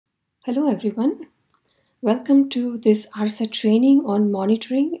Hello everyone, welcome to this RSET training on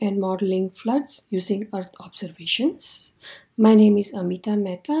monitoring and modeling floods using Earth observations. My name is Amita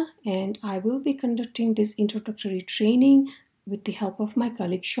Mehta and I will be conducting this introductory training with the help of my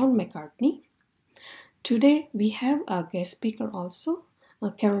colleague McCartney. Today we have a guest speaker also,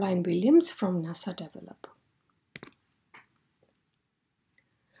 Caroline Williams from NASA Develop.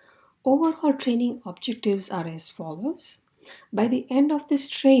 Overall training objectives are as follows. By the end of this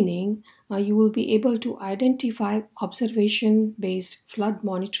training, you will be able to identify observation-based flood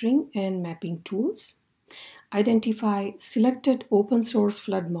monitoring and mapping tools, identify selected open source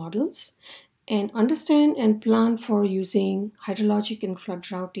flood models, and understand and plan for using hydrologic and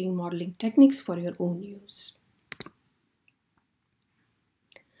flood routing modeling techniques for your own use.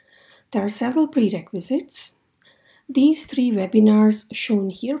 There are several prerequisites. These three webinars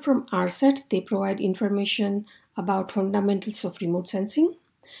shown here from RSET, they provide information about fundamentals of remote sensing,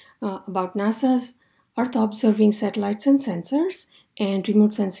 about NASA's Earth observing satellites and sensors, and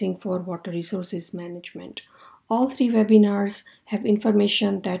remote sensing for water resources management. All three webinars have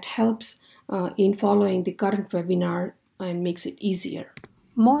information that helps in following the current webinar and makes it easier.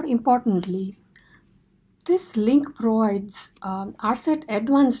 More importantly, this link provides RSET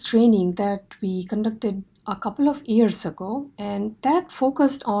advanced training that we conducted a couple of years ago, and that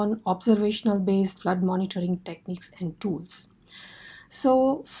focused on observational based flood monitoring techniques and tools.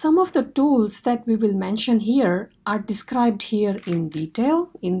 So some of the tools that we will mention here are described here in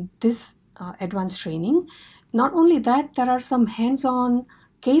detail in this advanced training. Not only that, there are some hands-on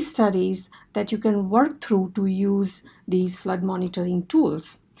case studies that you can work through to use these flood monitoring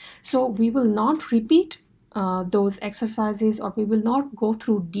tools. So we will not repeat those exercises, or we will not go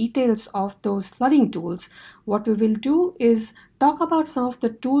through details of those flooding tools. What we will do is talk about some of the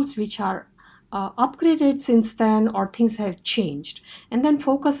tools which are upgraded since then, or things have changed, and then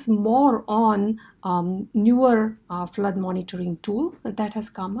focus more on newer flood monitoring tool that has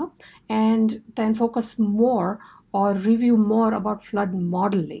come up, and then focus more or review more about flood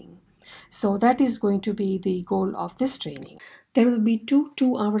modeling. So that is going to be the goal of this training. There will be two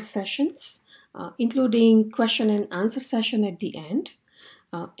 2-hour sessions, including question and answer session at the end.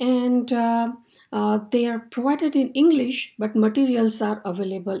 They are provided in English, but materials are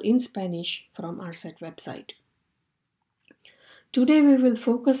available in Spanish from our RSET website. Today we will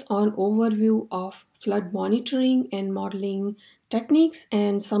focus on overview of flood monitoring and modeling techniques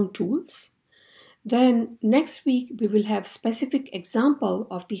and some tools. Then next week we will have specific example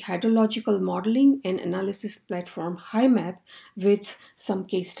of the hydrological modeling and analysis platform HYMAP with some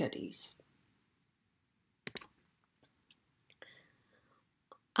case studies.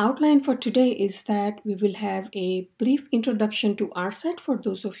 Outline for today is that we will have a brief introduction to RSET for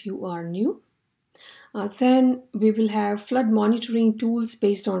those of you who are new. Then we will have flood monitoring tools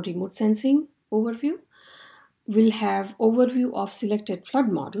based on remote sensing overview. We'll have overview of selected flood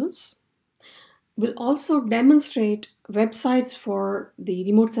models. We'll also demonstrate websites for the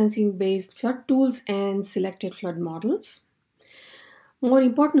remote sensing based flood tools and selected flood models. More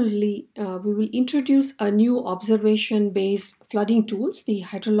importantly, we will introduce a new observation-based flooding tools, the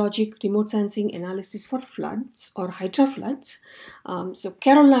Hydrologic Remote Sensing Analysis for Floods, or HYDRAFloods. So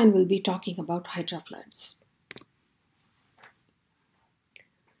Caroline will be talking about HYDRAFloods.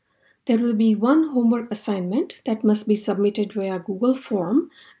 There will be one homework assignment that must be submitted via Google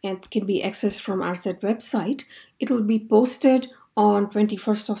form and can be accessed from RSET website. It will be posted on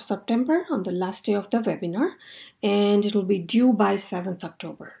 21st of September, on the last day of the webinar, and it will be due by 7th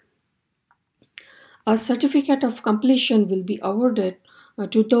October. A certificate of completion will be awarded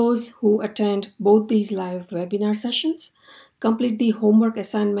to those who attend both these live webinar sessions, complete the homework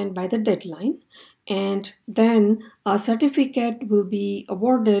assignment by the deadline, and then a certificate will be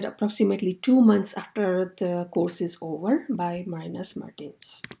awarded approximately 2 months after the course is over by Marinus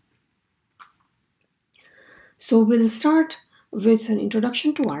Martins. So we'll start with an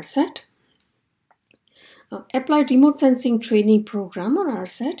introduction to RSET. Applied Remote Sensing Training Program, or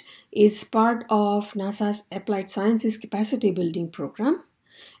RSET, is part of NASA's Applied Sciences Capacity Building Program,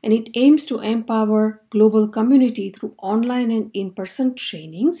 and it aims to empower global community through online and in-person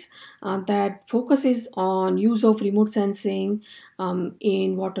trainings that focuses on use of remote sensing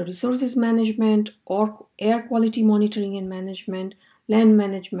in water resources management, or air quality monitoring and management, land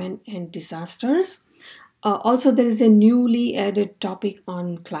management, and disasters. Also, there is a newly added topic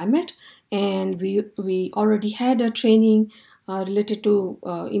on climate, and we already had a training related to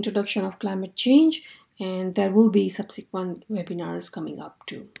introduction of climate change, and there will be subsequent webinars coming up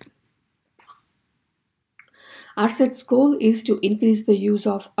too. RSET's goal is to increase the use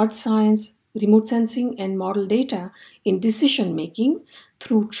of earth science, remote sensing, and model data in decision making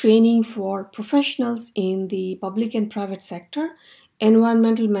through training for professionals in the public and private sector,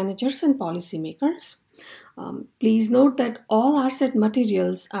 environmental managers, and policymakers. Please note that all RSET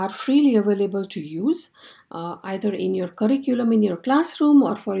materials are freely available to use, either in your curriculum in your classroom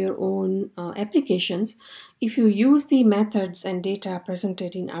or for your own applications. If you use the methods and data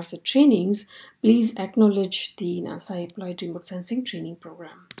presented in RSET trainings, please acknowledge the NASA Applied Remote Sensing Training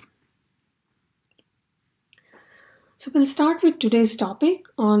Program. So we'll start with today's topic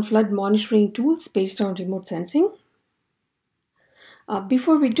on flood monitoring tools based on remote sensing.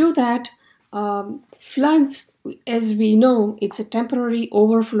 Before we do that, floods, as we know, it's a temporary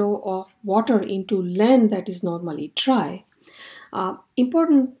overflow of water into land that is normally dry.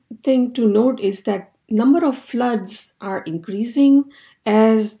 Important thing to note is that number of floods are increasing,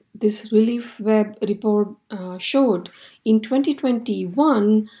 as this Relief Web report showed. In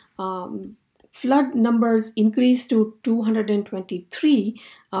 2021, flood numbers increased to 223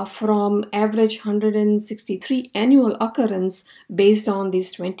 from average 163 annual occurrence based on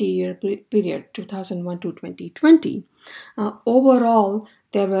this 20-year period, 2001 to 2020. Overall,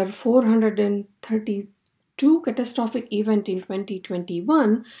 there were 432 catastrophic events in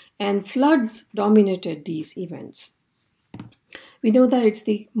 2021, and floods dominated these events. We know that it's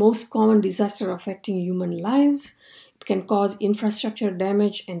the most common disaster affecting human lives. It can cause infrastructure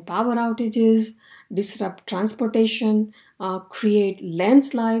damage and power outages, disrupt transportation, create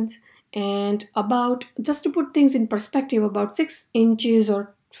landslides, and just to put things in perspective, about 6 inches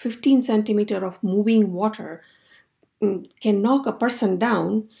or 15 centimeters of moving water can knock a person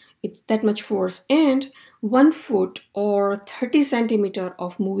down. It's that much force, and 1 foot or 30 centimeters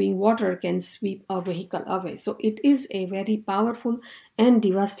of moving water can sweep a vehicle away. So it is a very powerful and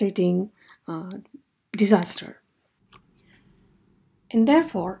devastating disaster. And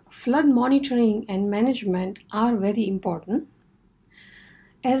therefore, flood monitoring and management are very important.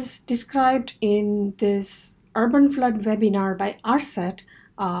 As described in this Urban Flood webinar by RSET,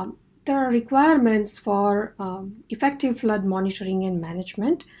 there are requirements for effective flood monitoring and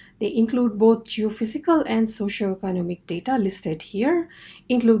management. They include both geophysical and socioeconomic data listed here,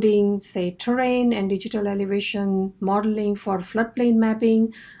 including, say, terrain and digital elevation modeling for floodplain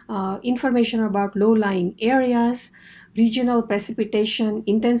mapping, information about low-lying areas, regional precipitation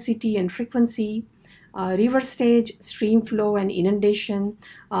intensity and frequency, river stage, stream flow and inundation,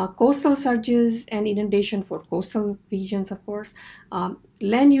 coastal surges and inundation for coastal regions, of course,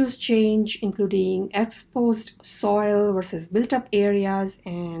 land use change, including exposed soil versus built-up areas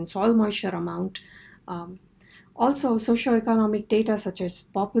and soil moisture amount. Also, socioeconomic data such as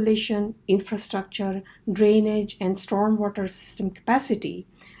population, infrastructure, drainage, and stormwater system capacity,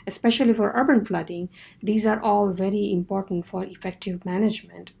 especially for urban flooding. These are all very important for effective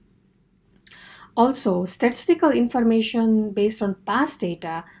management. Also, statistical information based on past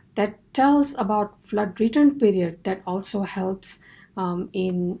data that tells about flood return period that also helps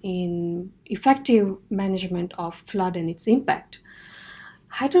in effective management of flood and its impact.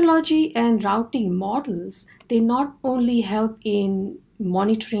 Hydrology and routing models, they not only help in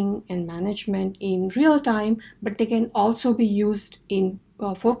monitoring and management in real time, but they can also be used in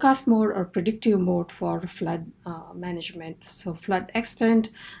forecast mode or predictive mode for flood management. So flood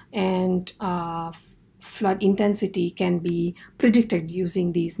extent and flood intensity can be predicted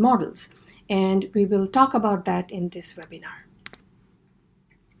using these models. And we will talk about that in this webinar.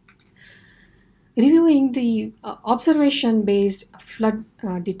 Reviewing the observation-based flood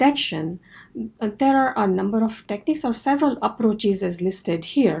detection, there are a number of techniques or several approaches as listed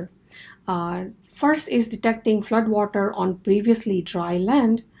here. First is detecting floodwater on previously dry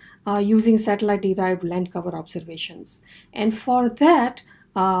land using satellite-derived land cover observations. And for that,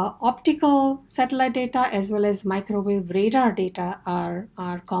 optical satellite data as well as microwave radar data are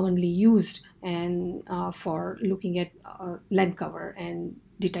commonly used and for looking at land cover and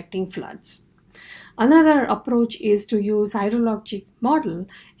detecting floods. Another approach is to use hydrologic model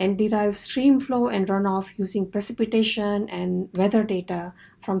and derive stream flow and runoff using precipitation and weather data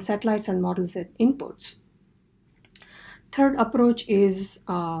from satellites and models as inputs. Third approach is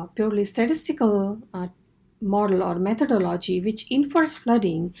purely statistical model or methodology, which infers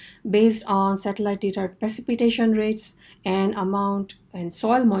flooding based on satellite-derived precipitation rates and amount and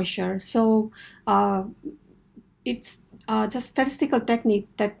soil moisture. So it's just statistical technique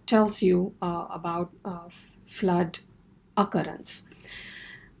that tells you about flood occurrence.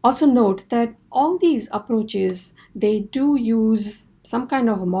 Also note that all these approaches, they do use some kind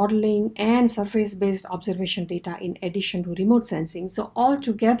of modeling and surface-based observation data in addition to remote sensing. So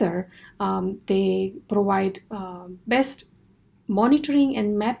altogether, they provide best monitoring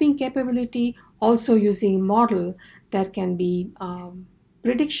and mapping capability, also using model that can be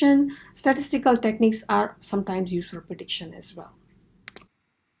prediction. Statistical techniques are sometimes used for prediction as well.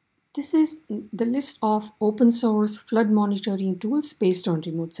 This is the list of open source flood monitoring tools based on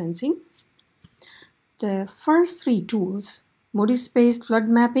remote sensing. The first three tools, Modis-based flood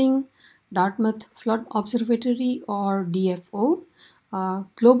mapping, Dartmouth Flood Observatory or DFO,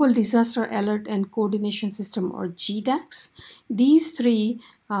 Global Disaster Alert and Coordination System or GDAX. These three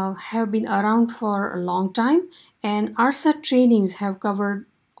have been around for a long time, and RSAT trainings have covered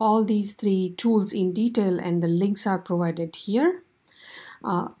all these three tools in detail, and the links are provided here.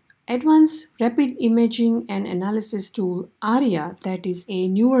 Advanced Rapid Imaging and Analysis tool ARIA, that is a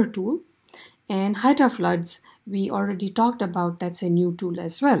newer tool, and HYDRAFloods, we already talked about, that's a new tool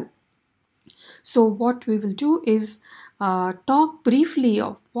as well. So what we will do is talk briefly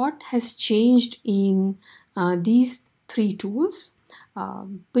of what has changed in these three tools,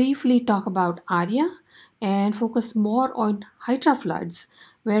 briefly talk about ARIA, and focus more on HYDRAFloods,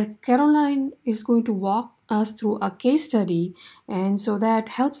 where Caroline is going to walk us through a case study, and so that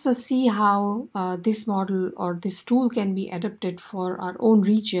helps us see how this model or this tool can be adapted for our own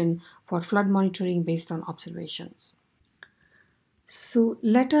region for flood monitoring based on observations. So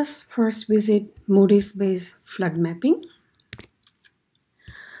let us first visit Modis-based flood mapping.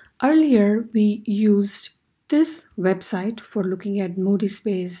 Earlier we used this website for looking at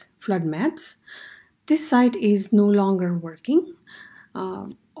Modis-based flood maps. This site is no longer working.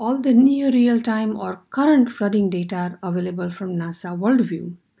 All the near real-time or current flooding data are available from NASA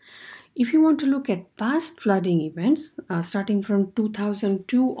Worldview. If you want to look at past flooding events, starting from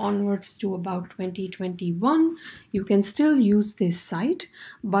 2002 onwards to about 2021, you can still use this site,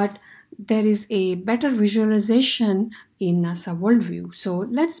 but there is a better visualization in NASA Worldview. So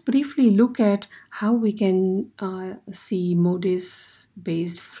let's briefly look at how we can see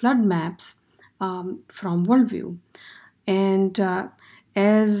Modis-based flood maps from Worldview. And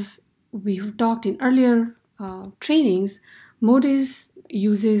as we've talked in earlier trainings, Modis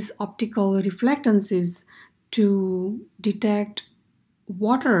uses optical reflectances to detect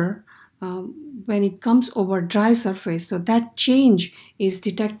water when it comes over dry surface. So that change is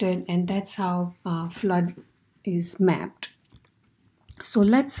detected, and that's how flood is mapped. So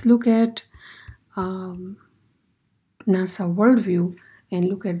let's look at NASA Worldview and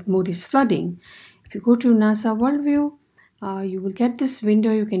look at Modis flooding. If you go to NASA Worldview, you will get this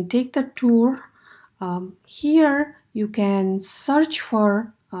window. You can take the tour. Here you can search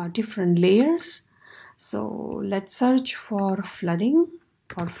for different layers. So let's search for flooding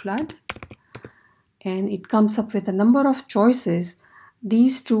or flood, and it comes up with a number of choices.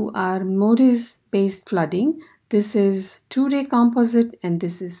 These two are Modis-based flooding. This is 2-day composite and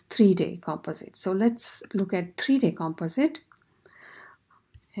this is 3-day composite. So let's look at 3-day composite.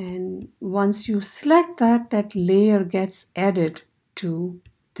 And once you select that layer gets added to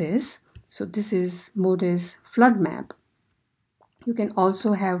this. So this is Modis flood map. You can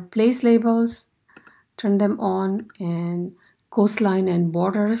also have place labels, turn them on, and coastline and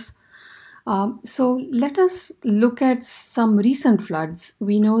borders. So let us look at some recent floods.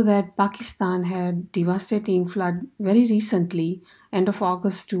 We know that Pakistan had devastating flood very recently, end of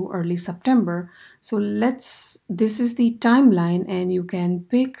August to early September. So this is the timeline, and you can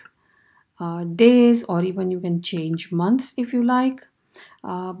pick days, or even you can change months if you like.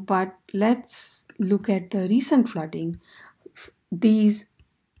 But let's look at the recent flooding. These,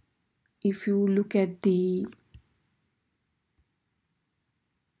 if you look at the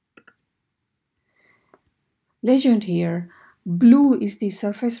legend here, blue is the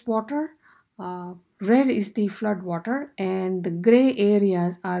surface water, red is the flood water, and the gray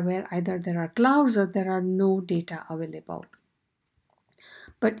areas are where either there are clouds or there are no data available.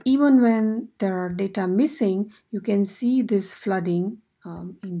 But even when there are data missing, you can see this flooding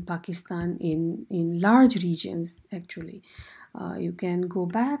in Pakistan in large regions actually. You can go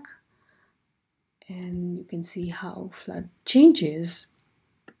back and you can see how flood changes.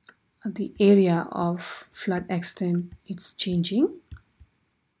 The area of flood extent, it's changing.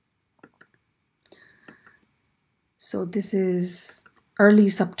 So this is early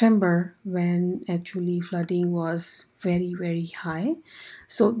September when actually flooding was very, very high.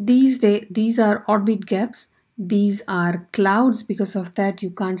 So these are orbit gaps. These are clouds. Because of that, you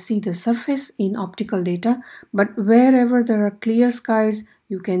can't see the surface in optical data, but wherever there are clear skies,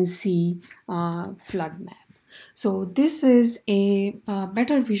 you can see flood map. So this is a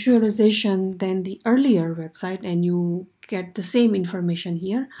better visualization than the earlier website, and you get the same information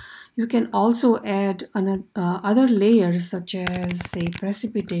here. You can also add other layers such as, say,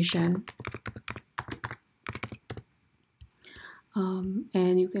 precipitation,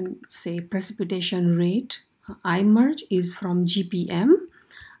 and you can say precipitation rate. iMerge is from GPM.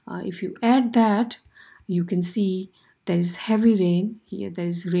 If you add that, you can see there is heavy rain here. There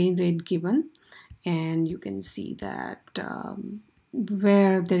is rain rate given, and you can see that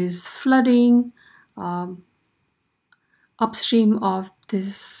where there is flooding upstream of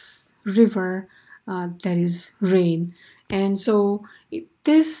this river, there is rain. And so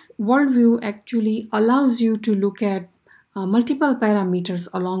this worldview actually allows you to look at multiple parameters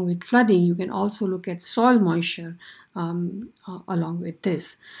along with flooding. You can also look at soil moisture along with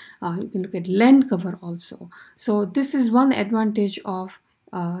this. You can look at land cover also. So this is one advantage of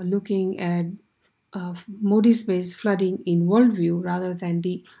looking at Moody's-based flooding in worldview rather than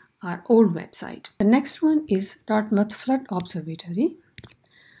our old website. The next one is Dartmouth Flood Observatory.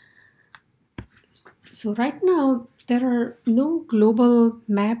 So right now there are no global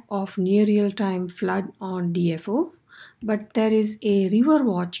map of near real-time flood on DFO, but there is a river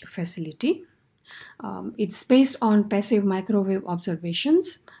watch facility. It's based on passive microwave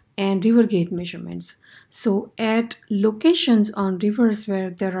observations and river gauge measurements. So at locations on rivers where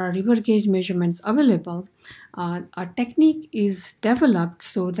there are river gauge measurements available, a technique is developed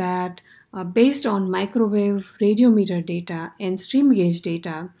so that based on microwave radiometer data and stream gauge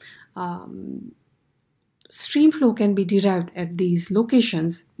data, stream flow can be derived at these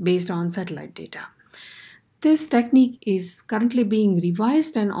locations based on satellite data. This technique is currently being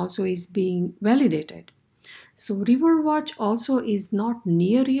revised and also is being validated. So River Watch also is not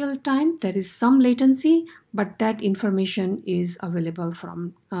near real time. There is some latency, but that information is available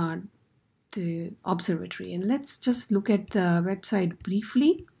from the observatory. And let's just look at the website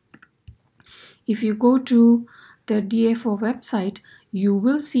briefly. If you go to the DFO website, you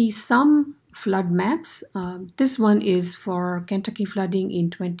will see some flood maps. This one is for Kentucky flooding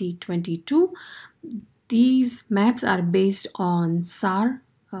in 2022. These maps are based on SAR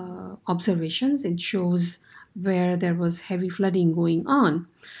observations. It shows where there was heavy flooding going on.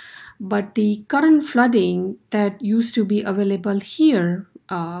 But the current flooding that used to be available here,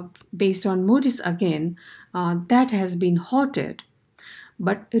 based on Moody's again, that has been halted.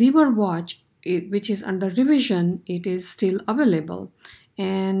 But River Watch, which is under revision, it is still available.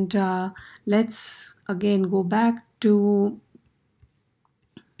 And let's again go back to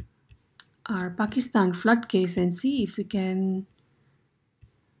our Pakistan flood case and see if we can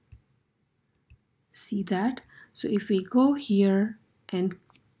see that. So if we go here and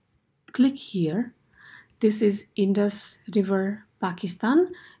click here, this is Indus River,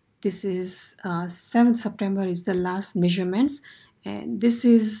 Pakistan. This is 7th September is the last measurements, and this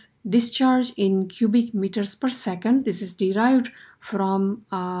is discharge in cubic meters per second. This is derived from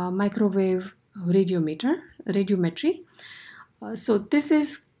microwave radiometry. So this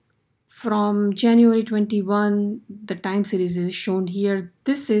is from January 21, the time series is shown here.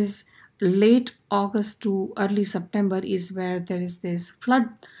 This is late August to early September is where there is this flood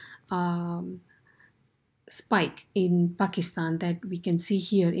spike in Pakistan that we can see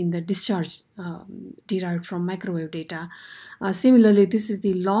here in the discharge derived from microwave data. Similarly, this is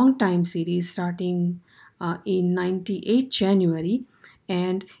the long time series starting in 98 January,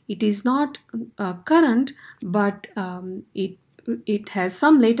 and it is not current, but it has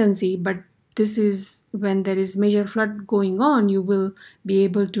some latency, but this is when there is major flood going on, you will be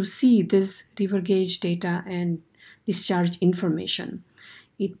able to see this river gauge data and discharge information.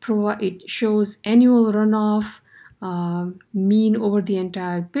 It shows annual runoff, mean over the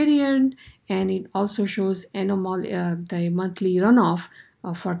entire period, and it also shows the monthly runoff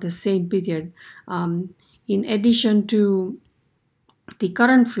for the same period. In addition to the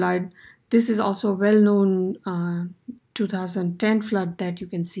current flood, this is also well-known 2010 flood that you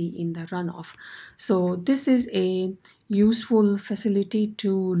can see in the runoff. So this is a useful facility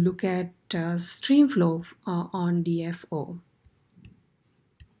to look at stream flow on DFO.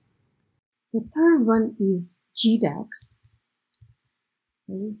 The third one is GDAX.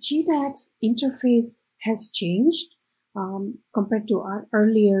 The GDAX interface has changed compared to our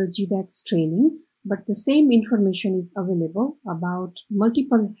earlier GDAX training, but the same information is available about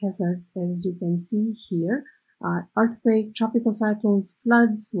multiple hazards, as you can see here. Earthquake, tropical cyclones,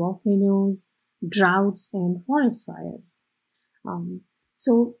 floods, volcanoes, droughts, and forest fires.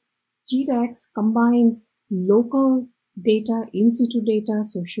 So GDAX combines local data, in situ data,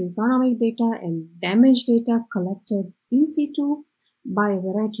 socioeconomic data, and damage data collected in situ by a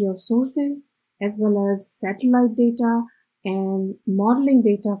variety of sources, as well as satellite data and modeling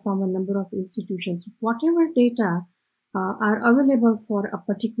data from a number of institutions. Whatever data are available for a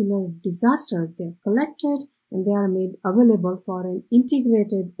particular disaster, they're collected and they are made available for an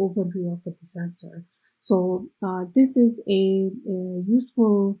integrated overview of the disaster. So this is a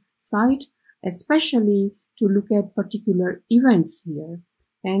useful site, especially to look at particular events here.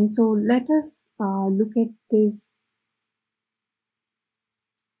 And so let us look at this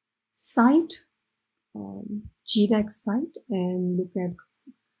site, GDAX site, and look at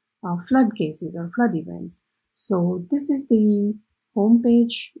flood cases or flood events. So this is the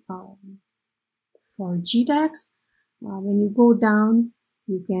homepage for GDAX. When you go down,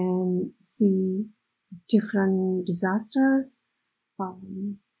 you can see different disasters.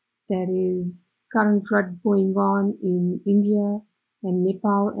 There is current flood going on in India and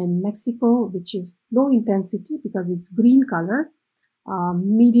Nepal and Mexico, which is low intensity because it's green color.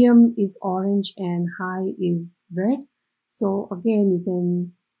 Medium is orange and high is red. So again, you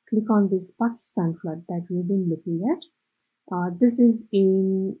can click on this Pakistan flood that we've been looking at. This is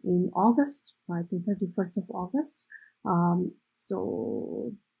in August, I think 31st of August.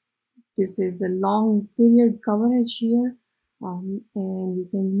 So this is a long period coverage here, and you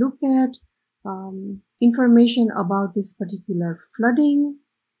can look at information about this particular flooding.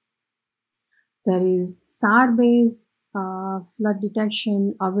 There is SAR-based flood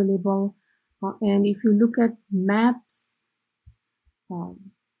detection available, and if you look at maps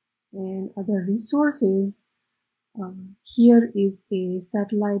and other resources, here is a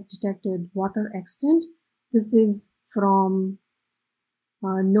satellite detected water extent. This is from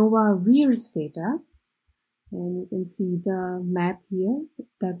NOAA WEIRS data, and you can see the map here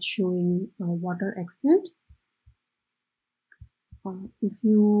that's showing water extent. If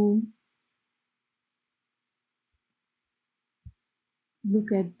you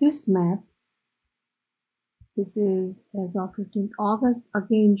look at this map, this is as of 15th August,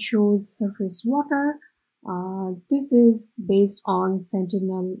 again shows surface water. This is based on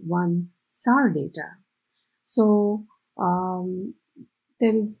Sentinel-1 SAR data. So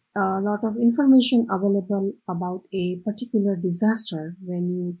there is a lot of information available about a particular disaster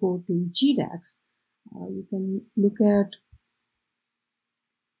when you go to GDAX. You can look at,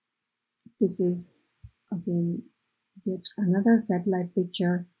 this is again yet another satellite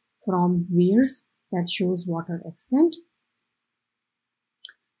picture from WEIRS that shows water extent.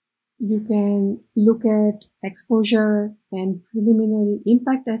 You can look at exposure and preliminary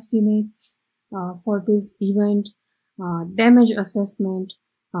impact estimates for this event, damage assessment.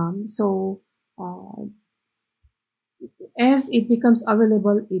 As it becomes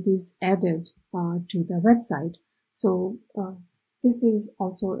available, it is added to the website. So this is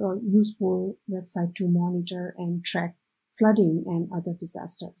also a useful website to monitor and track flooding and other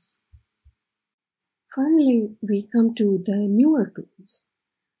disasters. Finally, we come to the newer tools.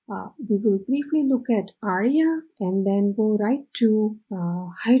 We will briefly look at ARIA and then go right to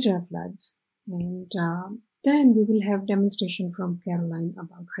HYDRAFloods, and then we will have demonstration from Caroline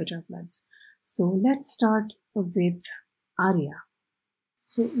about HYDRAFloods. So let's start with ARIA.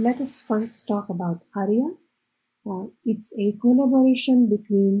 So let us first talk about ARIA. It's a collaboration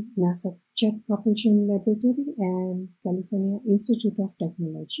between NASA Jet Propulsion Laboratory and California Institute of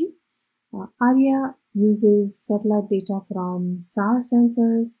Technology. ARIA uses satellite data from SAR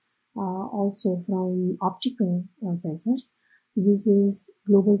sensors, also from optical sensors, uses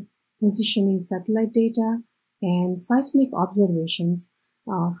global positioning satellite data and seismic observations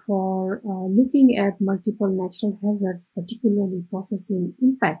for looking at multiple natural hazards, particularly processing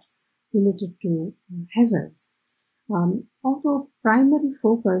impacts related to hazards. Although primary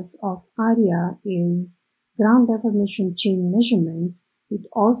focus of ARIA is ground deformation chain measurements, it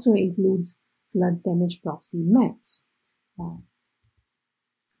also includes flood damage proxy maps.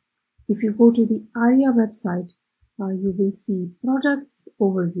 If you go to the ARIA website, you will see products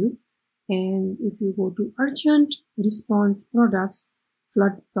overview, and if you go to urgent response products,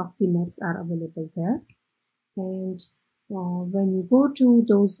 flood proxy maps are available there. And when you go to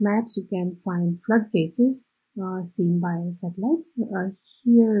those maps, you can find flood cases seen by satellites.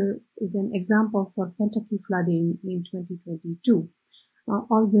 Here is an example for Kentucky flooding in 2022.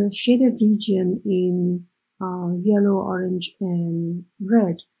 All the shaded region in yellow, orange, and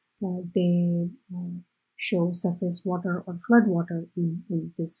red, they show surface water or flood water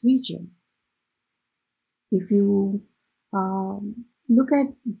in this region. If you look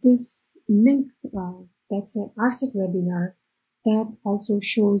at this link, that's an RSET webinar that also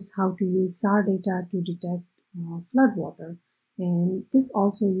shows how to use SAR data to detect flood water. And this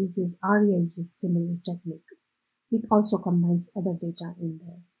also uses ARIA, uses similar technique. It also combines other data in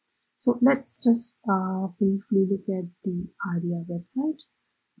there. So let's just briefly look at the ARIA website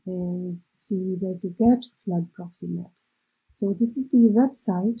and see where to get flood proxy maps. So this is the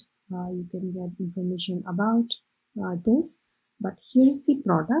website. You can get information about this, but here's the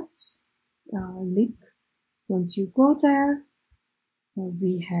products link. Once you go there,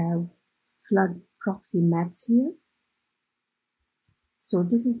 we have flood proxy maps here. So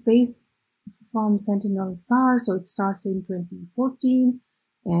this is based from Sentinel SAR, so it starts in 2014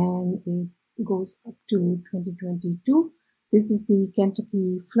 and it goes up to 2022. This is the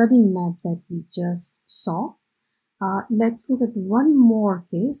Kentucky flooding map that we just saw. Let's look at one more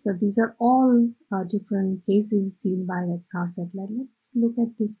case. So these are all different cases seen by that SAR satellite. Let's look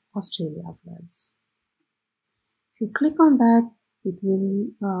at this Australia floods. If you click on that, it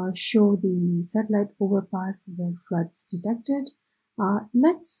will show the satellite overpass where floods detected.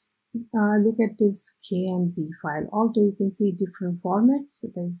 Let's look at this KMZ file. Although you can see different formats,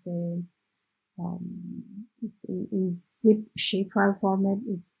 there's a it's in zip shapefile format.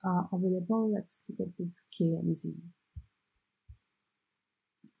 It's available. Let's look at this KMZ.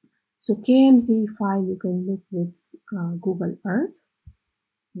 So KMZ file you can look with Google Earth.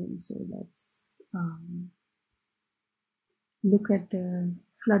 And so let's look at the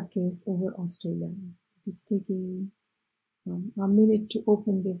flood case over Australia. It is taking a minute to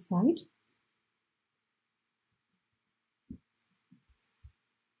open this site.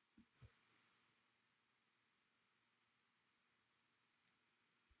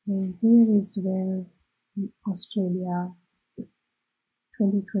 And here is where Australia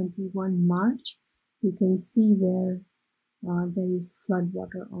 2021 March, you can see where there is flood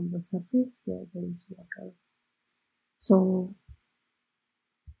water on the surface, where there is water. So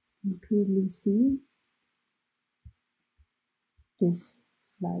you clearly see this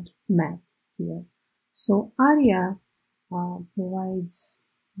flood map here. So ARIA provides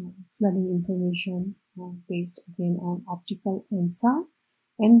flooding information based again on optical and SAR.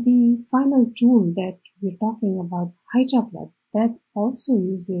 And the final tool that we're talking about, HYDRAFlood, that also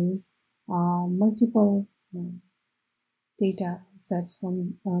uses multiple data sets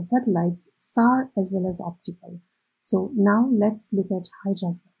from satellites, SAR as well as optical. So now let's look at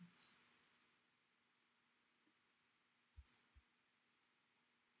HYDRAFloods.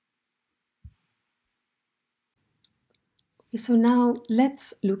 So now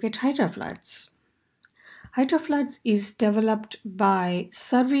let's look at HYDRAFloods. HYDRAFloods is developed by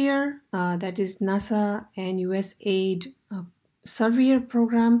Surveyor, that is NASA and USAID Surveyor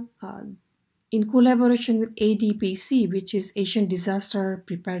program in collaboration with ADPC, which is Asian Disaster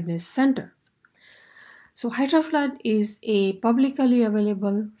Preparedness Center. So HYDRAFlood is a publicly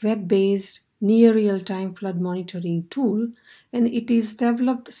available web-based near real-time flood monitoring tool, and it is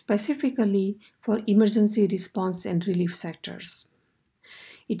developed specifically for emergency response and relief sectors.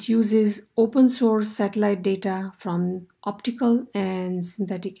 It uses open source satellite data from optical and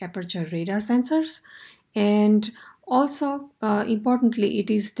synthetic aperture radar sensors, and also importantly,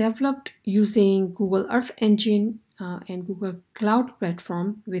 it is developed using Google Earth Engine and Google Cloud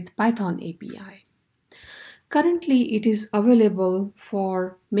Platform with Python API. Currently, it is available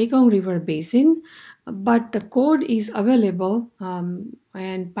for Mekong River Basin, but the code is available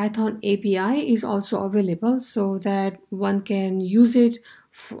and Python API is also available so that one can use it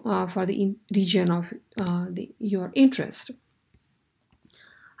for the region of your interest.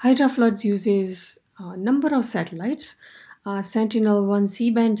 HYDRAFloods uses a number of satellites, Sentinel-1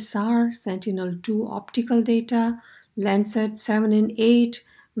 C-band SAR, Sentinel-2 optical data, Landsat 7 and 8,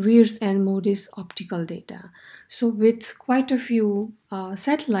 WIRS and MODIS optical data. So with quite a few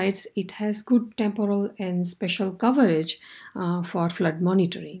satellites, it has good temporal and spatial coverage for flood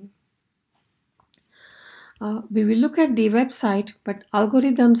monitoring. We will look at the website, but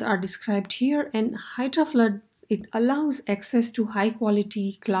algorithms are described here, and HYDRAFlood, it allows access to high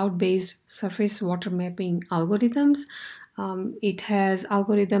quality cloud-based surface water mapping algorithms. It has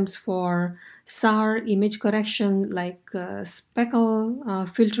algorithms for SAR image correction like speckle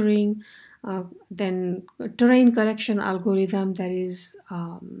filtering, then terrain correction algorithm, that is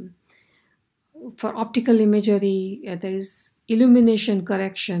for optical imagery, there is illumination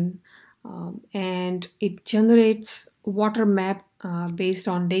correction, and it generates water map based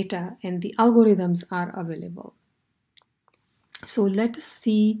on data, and the algorithms are available. So let us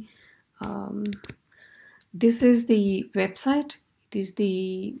see. This is the website. It is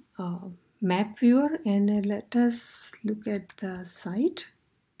the map viewer, and let us look at the site.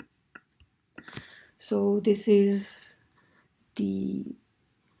 So this is the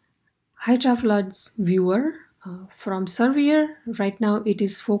HYDRAFloods viewer from Surveyor. Right now it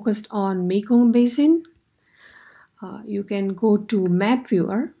is focused on Mekong Basin. You can go to map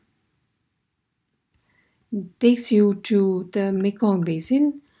viewer. It takes you to the Mekong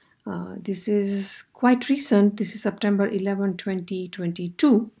Basin. This is quite recent. This is September 11,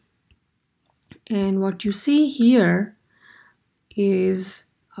 2022. And what you see here is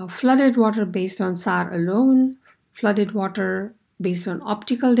flooded water based on SAR alone, flooded water based on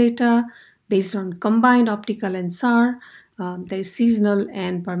optical data, based on combined optical and SAR, there is seasonal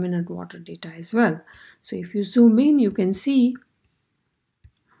and permanent water data as well. So if you zoom in, you can see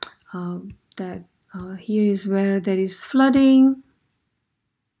that here is where there is flooding.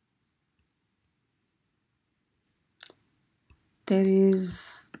 There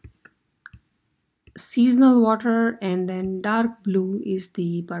is seasonal water, and then dark blue is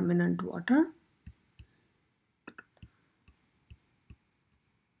the permanent water.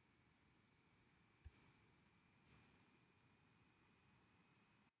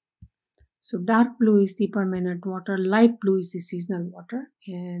 So dark blue is the permanent water, light blue is the seasonal water,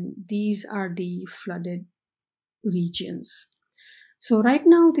 and these are the flooded regions. So right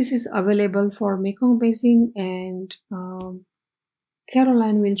now this is available for Mekong Basin, and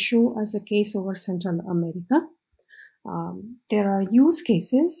Caroline will show us a case over Central America. There are use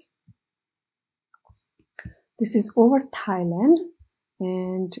cases. This is over Thailand,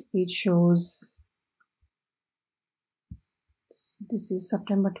 and it shows, this is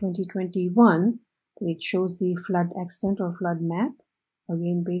September 2021. It shows the flood extent or flood map,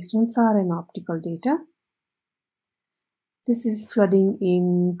 again based on SAR and optical data. This is flooding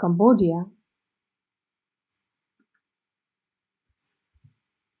in Cambodia.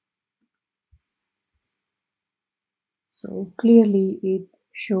 So clearly it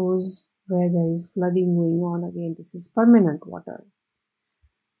shows where there is flooding going on. Again, this is permanent water.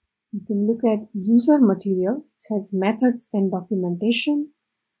 You can look at user material. It has methods and documentation.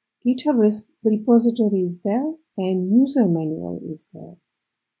 GitHub repository is there, and user manual is there.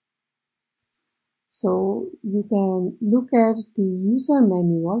 So you can look at the user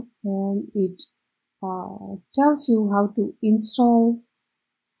manual, and it tells you how to install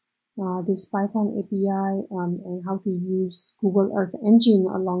this Python API and how to use Google Earth Engine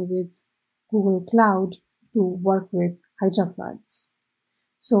along with Google Cloud to work with HYDRAFloods.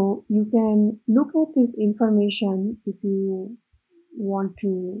 So you can look at this information if you want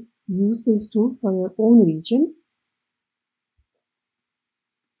to use this tool for your own region.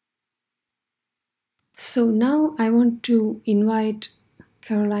 So now I want to invite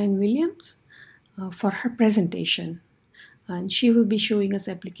Caroline Williams for her presentation, and she will be showing us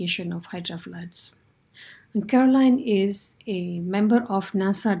application of HYDRAFloods. And Caroline is a member of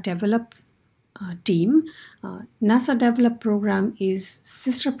NASA Develop team. NASA Develop program is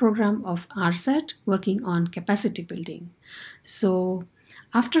sister program of RSAT, working on capacity building. So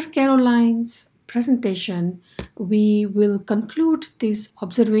after Caroline's presentation, we will conclude this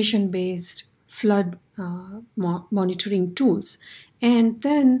observation-based flood monitoring tools, and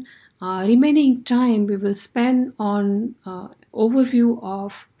then remaining time we will spend on overview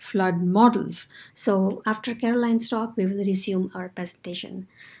of flood models. So after Caroline's talk, we will resume our presentation.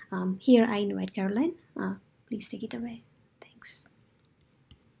 Here I invite Caroline. Please take it away. Thanks.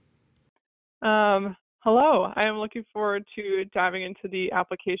 Hello, I am looking forward to diving into the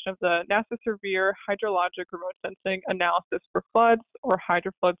application of the NASA Severe Hydrologic Remote Sensing Analysis for Floods, or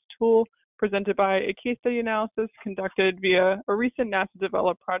HYDRAFloods tool, presented by a case study analysis conducted via a recent NASA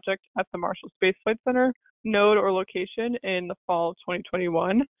developed project at the Marshall Space Flight Center node or location in the fall of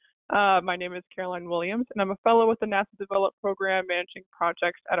 2021. My name is Caroline Williams, and I'm a fellow with the NASA developed program managing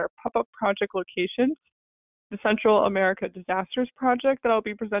projects at our pop-up project locations. The Central America Disasters Project that I'll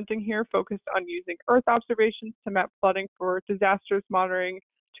be presenting here focused on using Earth observations to map flooding for disasters monitoring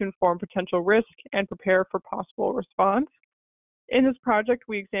to inform potential risk and prepare for possible response. In this project,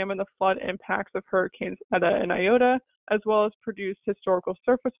 we examine the flood impacts of hurricanes Eta and Iota, as well as produce historical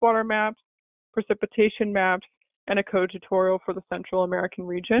surface water maps, precipitation maps, and a code tutorial for the Central American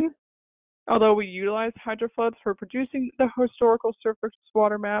region. Although we utilize HYDRAFloods for producing the historical surface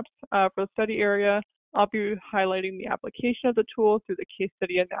water maps for the study area, I'll be highlighting the application of the tool through the case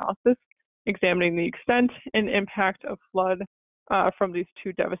study analysis, examining the extent and impact of flood from these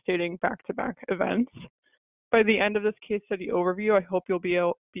two devastating back-to-back events. By the end of this case study overview, I hope you'll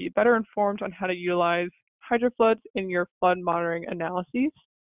be better informed on how to utilize HYDRAFloods in your flood monitoring analyses.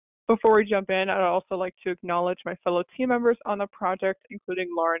 Before we jump in, I'd also like to acknowledge my fellow team members on the project, including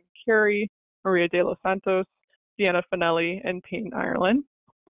Lauren Carey, Maria de los Santos, Deanna Finelli, and Payne Ireland.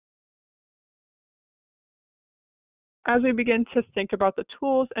 As we begin to think about the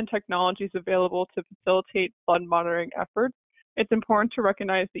tools and technologies available to facilitate flood monitoring efforts, it's important to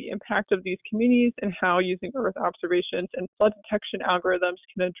recognize the impact of these communities and how using Earth observations and flood detection algorithms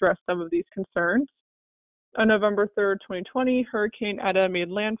can address some of these concerns. On November 3rd, 2020, Hurricane Eta made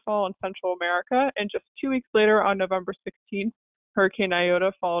landfall in Central America, and just 2 weeks later, on November 16th, Hurricane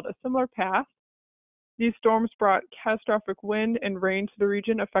Iota followed a similar path. These storms brought catastrophic wind and rain to the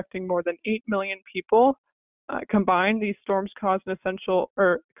region, affecting more than 8 million people. Combined, these storms caused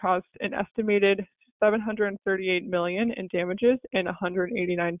an estimated 738 million in damages and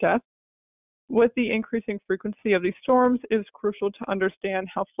 189 deaths. With the increasing frequency of these storms, it is crucial to understand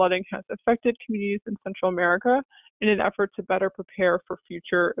how flooding has affected communities in Central America in an effort to better prepare for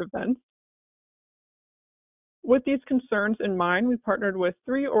future events. With these concerns in mind, we partnered with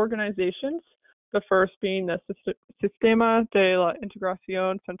 3 organizations, the first being the Sistema de la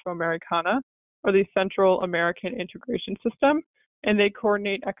Integración Centroamericana, or the Central American Integration System, and they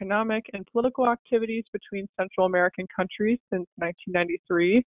coordinate economic and political activities between Central American countries since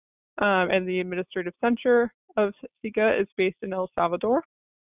 1993. And the administrative center of SICA is based in El Salvador.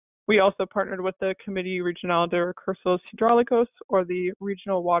 We also partnered with the Comité Regional de Recursos Hidráulicos, or the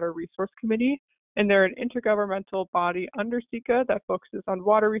Regional Water Resource Committee, and they're an intergovernmental body under SICA that focuses on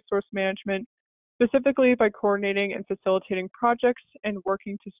water resource management, specifically by coordinating and facilitating projects and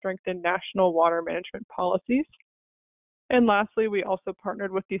working to strengthen national water management policies. And lastly, we also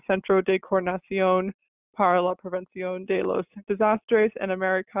partnered with the Centro de Coordinación para la Prevención de los Desastres en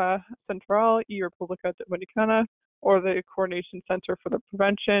América Central y República Dominicana, or the Coordination Center for the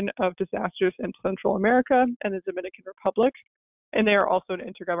Prevention of Disasters in Central America and the Dominican Republic. And they are also an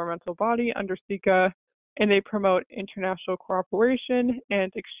intergovernmental body under SICA, and they promote international cooperation and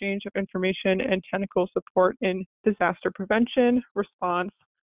exchange of information and technical support in disaster prevention, response,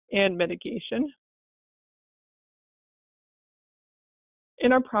 and mitigation.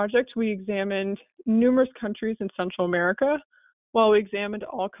 In our project, we examined numerous countries in Central America. While we examined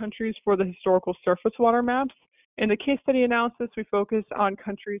all countries for the historical surface water maps, in the case study analysis, we focused on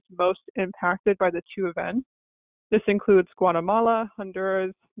countries most impacted by the 2 events. This includes Guatemala,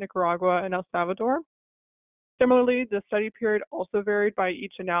 Honduras, Nicaragua, and El Salvador. Similarly, the study period also varied by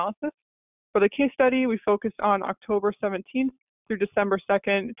each analysis. For the case study, we focused on October 17th through December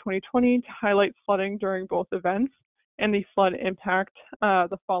 2nd, 2020 to highlight flooding during both events and the flood impact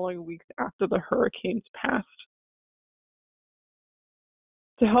the following weeks after the hurricanes passed.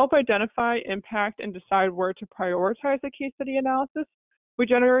 To help identify impact and decide where to prioritize a case study analysis, we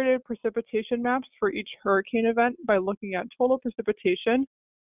generated precipitation maps for each hurricane event by looking at total precipitation.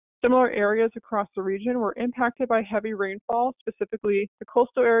 Similar areas across the region were impacted by heavy rainfall, specifically the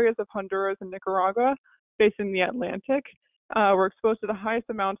coastal areas of Honduras and Nicaragua facing the Atlantic were exposed to the highest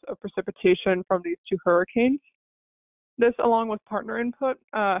amounts of precipitation from these 2 hurricanes. This, along with partner input,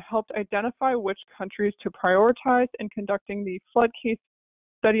 helped identify which countries to prioritize in conducting the flood case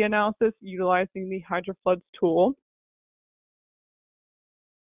study analysis utilizing the HYDRAFloods tool.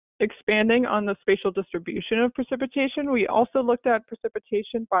 Expanding on the spatial distribution of precipitation, we also looked at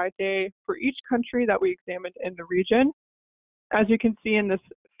precipitation by day for each country that we examined in the region. As you can see in this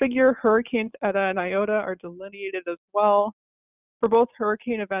figure, hurricanes Eta and Iota are delineated as well. For both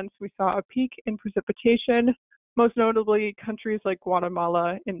hurricane events, we saw a peak in precipitation, most notably countries like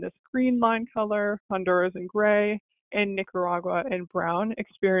Guatemala in this green line color, Honduras in gray, and Nicaragua in brown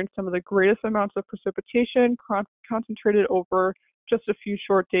experienced some of the greatest amounts of precipitation concentrated over just a few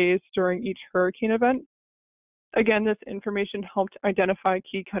short days during each hurricane event. Again, this information helped identify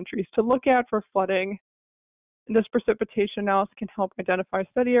key countries to look at for flooding. This precipitation analysis can help identify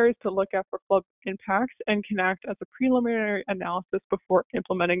study areas to look at for flood impacts and can act as a preliminary analysis before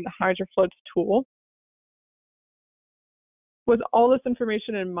implementing the HYDRAFloods tool. With all this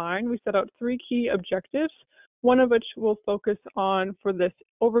information in mind, we set out 3 key objectives, one of which we'll focus on for this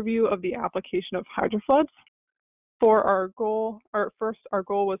overview of the application of HYDRAFloods. For our goal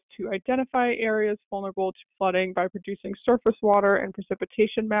was to identify areas vulnerable to flooding by producing surface water and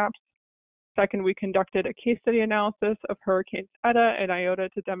precipitation maps. Second, we conducted a case study analysis of hurricanes Eta and Iota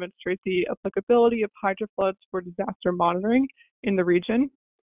to demonstrate the applicability of HYDRAFloods for disaster monitoring in the region.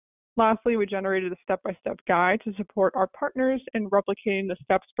 Lastly, we generated a step-by-step guide to support our partners in replicating the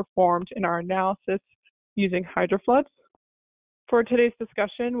steps performed in our analysis using HYDRAFloods. For today's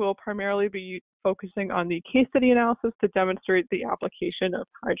discussion, we'll primarily be focusing on the case study analysis to demonstrate the application of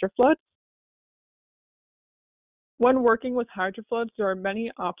HYDRAFloods. When working with HYDRAFloods, there are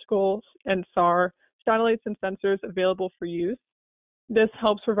many optical and SAR satellites and sensors available for use. This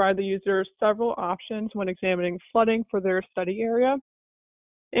helps provide the user several options when examining flooding for their study area.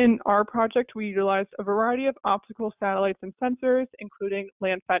 In our project, we utilized a variety of optical satellites and sensors, including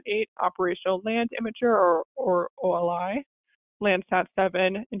Landsat-8 Operational Land Imager, or OLI,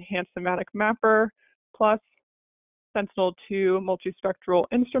 Landsat-7 Enhanced Thematic Mapper, plus Sentinel-2 Multispectral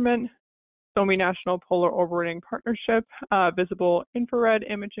Instrument, SOMI National Polar Orbiting Partnership, Visible Infrared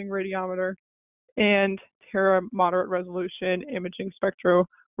Imaging Radiometer, and Terra Moderate Resolution Imaging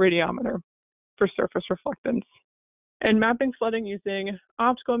Spectroradiometer for surface reflectance. And mapping flooding using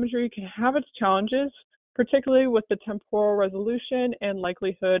optical imagery can have its challenges, particularly with the temporal resolution and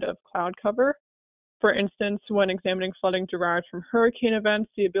likelihood of cloud cover. For instance, when examining flooding derived from hurricane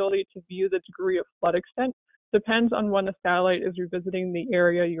events, the ability to view the degree of flood extent depends on when the satellite is revisiting the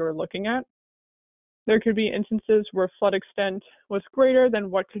area you're looking at. There could be instances where flood extent was greater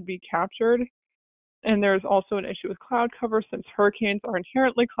than what could be captured, and there's also an issue with cloud cover since hurricanes are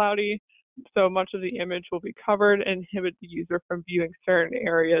inherently cloudy, so much of the image will be covered and inhibit the user from viewing certain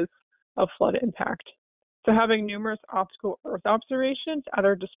areas of flood impact. So having numerous optical Earth observations at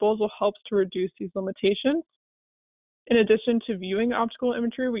our disposal helps to reduce these limitations. In addition to viewing optical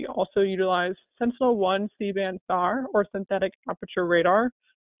imagery, we also utilize Sentinel-1 C-band SAR, or synthetic aperture radar,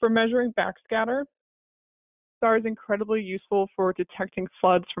 for measuring backscatter. SAR is incredibly useful for detecting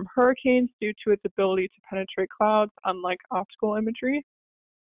floods from hurricanes due to its ability to penetrate clouds, unlike optical imagery.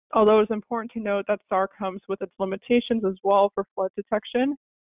 Although it's important to note that SAR comes with its limitations as well for flood detection.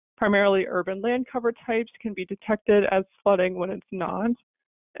 Primarily urban land cover types can be detected as flooding when it's not.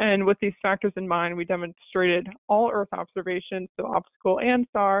 And with these factors in mind, we demonstrated all Earth observations, so optical and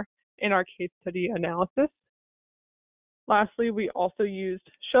SAR, in our case study analysis. Lastly, we also used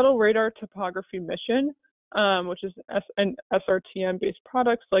shuttle radar topography mission, which is an SRTM-based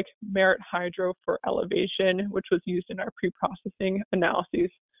products like Merit Hydro for elevation, which was used in our pre-processing analyses.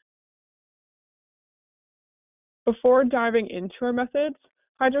 Before diving into our methods,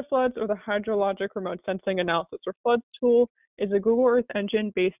 HYDRAFloods, or the Hydrologic Remote Sensing Analysis or Floods tool, is a Google Earth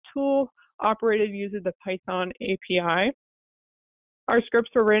Engine-based tool operated using the Python API. Our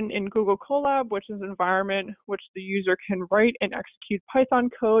scripts are written in Google Colab, which is an environment which the user can write and execute Python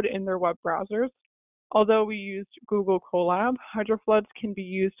code in their web browsers. Although we used Google Colab, HYDRAFloods can be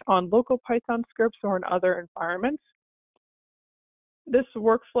used on local Python scripts or in other environments. This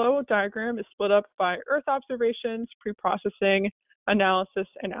workflow diagram is split up by Earth observations, pre-processing, analysis,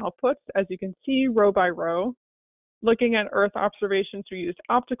 and outputs, as you can see, row by row. Looking at Earth observations, we used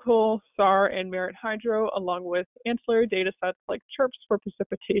optical, SAR, and Merit Hydro, along with ancillary data sets like CHIRPS for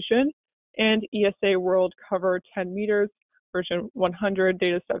precipitation and ESA World Cover 10 meters, version 100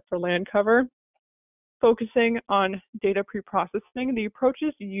 data set for land cover. Focusing on data pre-processing, the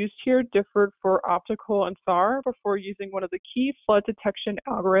approaches used here differed for optical and SAR before using one of the key flood detection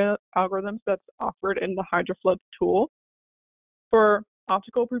algorithms that's offered in the HYDRAFloods tool. For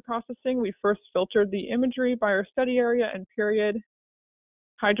optical preprocessing, we first filtered the imagery by our study area and period.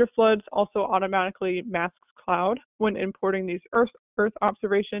 HYDRAFloods also automatically masks cloud when importing these Earth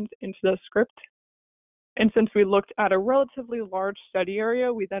observations into the script. And since we looked at a relatively large study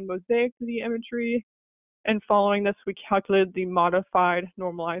area, we then mosaicked the imagery. And following this, we calculated the modified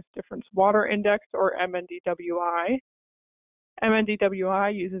normalized difference water index, or MNDWI.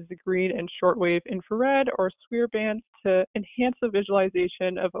 MNDWI uses the green and shortwave infrared, or SWIR bands, to enhance the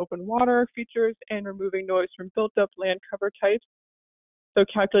visualization of open water features and removing noise from built-up land cover types. So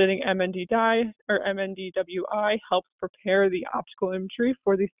calculating MNDWI helps prepare the optical imagery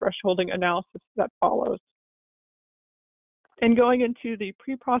for the thresholding analysis that follows. And going into the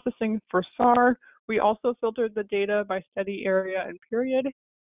pre-processing for SAR, we also filtered the data by study area and period.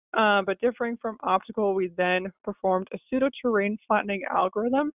 But differing from optical, we then performed a pseudo-terrain flattening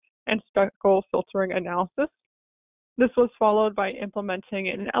algorithm and speckle filtering analysis. This was followed by implementing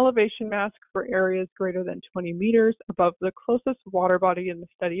an elevation mask for areas greater than 20 meters above the closest water body in the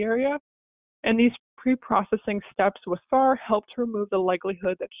study area. And these pre-processing steps with SAR helped to remove the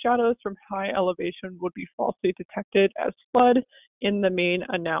likelihood that shadows from high elevation would be falsely detected as flood in the main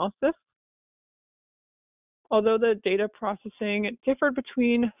analysis. Although the data processing differed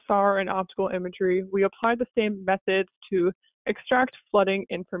between SAR and optical imagery, we applied the same methods to extract flooding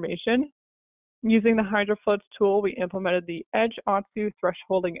information. Using the HYDRAFloods tool, we implemented the EdgeOtsu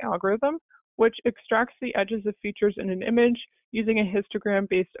thresholding algorithm, which extracts the edges of features in an image using a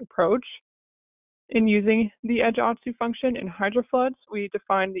histogram-based approach. In using the EdgeOtsu function in HYDRAFloods, we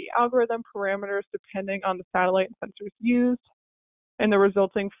define the algorithm parameters depending on the satellite and sensors used. And the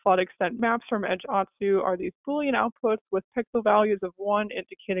resulting flood extent maps from EdgeOtsu are these Boolean outputs with pixel values of 1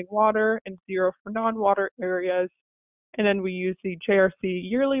 indicating water and 0 for non-water areas. And then we use the JRC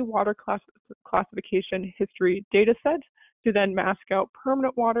yearly water classification history dataset to then mask out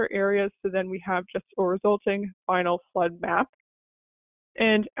permanent water areas. So then we have just a resulting final flood map.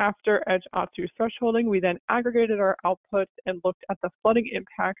 And after EdgeOtsu thresholding, we then aggregated our outputs and looked at the flooding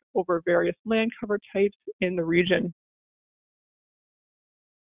impact over various land cover types in the region.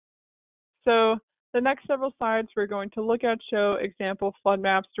 So the next several slides we're going to look at show example flood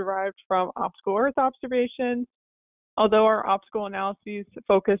maps derived from optical Earth observations. Although our optical analyses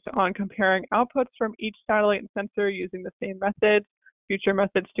focused on comparing outputs from each satellite and sensor using the same methods, future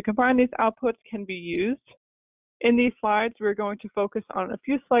methods to combine these outputs can be used. In these slides, we're going to focus on a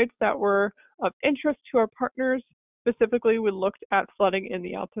few sites that were of interest to our partners. Specifically, we looked at flooding in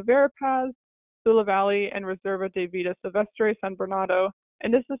the Alta Verapaz, Sula Valley, and Reserva de Vida Silvestre San Bernardo,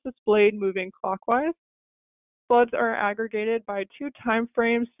 and this is displayed moving clockwise. Floods are aggregated by 2 time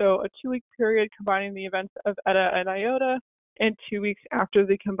frames, so a 2-week period combining the events of Eta and Iota, and 2 weeks after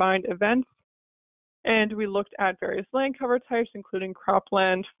the combined events. And we looked at various land cover types, including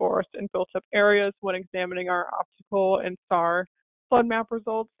cropland, forest, and built-up areas when examining our optical and SAR flood map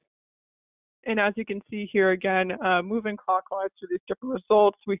results. And as you can see here again, moving clockwise through these different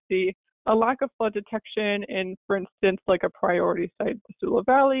results, we see a lack of flood detection in, for instance, like a priority site, the Sula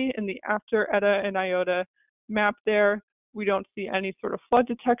Valley, in the after Eta and Iota map there. We don't see any sort of flood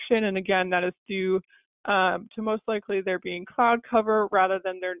detection, and again, that is due to most likely there being cloud cover rather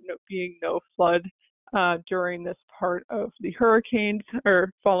than there being no flood during this part of the hurricanes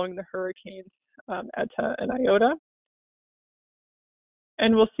or following the hurricanes, Eta and Iota.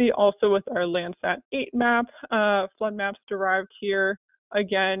 And we'll see also with our Landsat 8 map, flood maps derived here,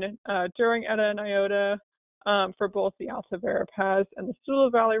 again, during Eta and Iota, for both the Alta Verapaz and the Sula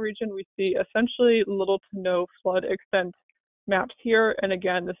Valley region, we see essentially little to no flood extent maps here. And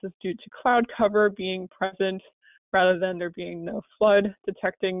again, this is due to cloud cover being present rather than there being no flood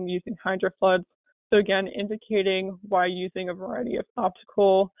detecting using HYDRAFloods. So again, indicating why using a variety of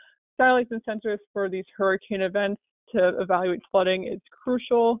optical satellites and sensors for these hurricane events to evaluate flooding is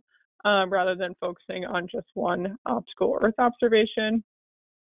crucial, rather than focusing on just one optical Earth observation.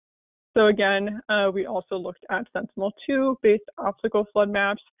 So again, we also looked at Sentinel-2 based optical flood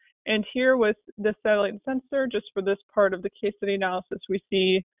maps. And here with the satellite and sensor, just for this part of the case study analysis, we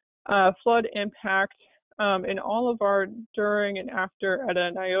see flood impact in all of our during and after Eta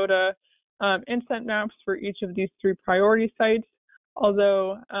and Iota inset maps for each of these 3 priority sites.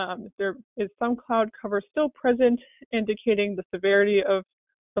 Although there is some cloud cover still present, indicating the severity of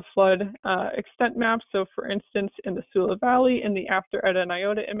the flood extent map. So for instance, in the Sula Valley, in the after Eta and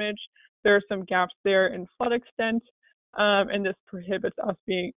Iota image, there are some gaps there in flood extent, and this prohibits us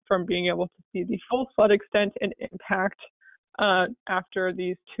from being able to see the full flood extent and impact after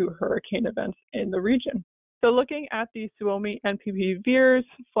these 2 hurricane events in the region. So looking at the Suomi NPP VIIRS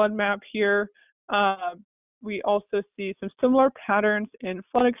flood map here, we also see some similar patterns in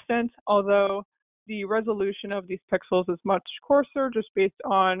flood extent, although the resolution of these pixels is much coarser just based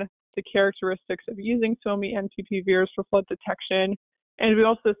on the characteristics of using Suomi NPP VIIRS for flood detection. And we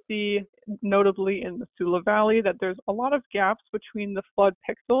also see, notably in the Sula Valley, that there's a lot of gaps between the flood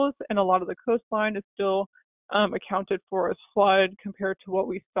pixels, and a lot of the coastline is still accounted for as flood compared to what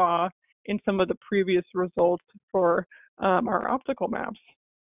we saw in some of the previous results for our optical maps.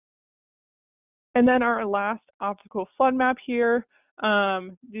 And then our last optical flood map here,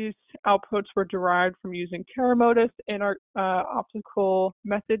 these outputs were derived from using TerraModis in our optical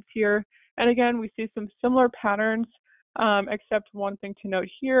methods here. And again, we see some similar patterns, except one thing to note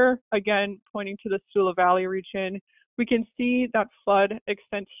here, again, pointing to the Sula Valley region, we can see that flood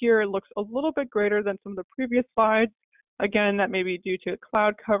extent here looks a little bit greater than some of the previous slides. Again, that may be due to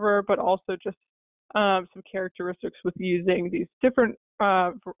cloud cover, but also just some characteristics with using these different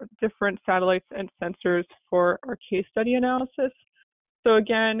satellites and sensors for our case study analysis. So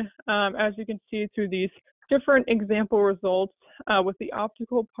again, as you can see through these different example results with the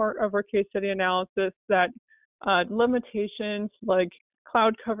optical part of our case study analysis, that limitations like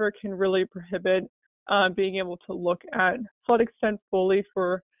cloud cover can really prohibit being able to look at flood extent fully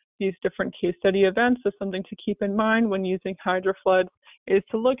for these different case study events. So something to keep in mind when using HYDRAFloods is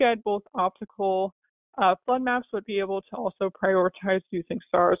to look at both optical flood maps, but be able to also prioritize using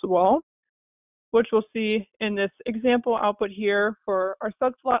SAR as well, which we'll see in this example output here. For our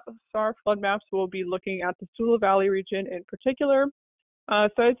sub-SAR flood maps, we'll be looking at the Sula Valley region in particular.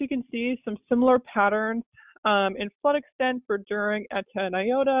 So as you can see, some similar patterns in flood extent for during Eta and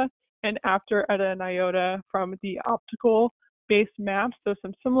Iota and after Eta and Iota from the optical based maps. So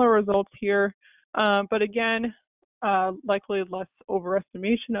some similar results here, but again, likely less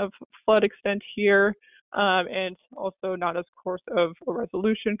overestimation of flood extent here, and also not as coarse of a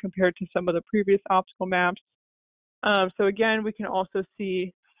resolution compared to some of the previous optical maps. So again, we can also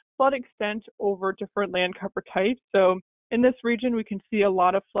see flood extent over different land cover types. So in this region, we can see a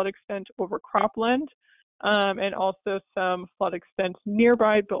lot of flood extent over cropland, and also some flood extent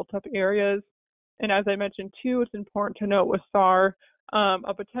nearby built up areas. And as I mentioned too, it's important to note with SAR,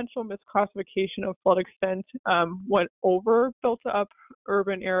 a potential misclassification of flood extent went over built up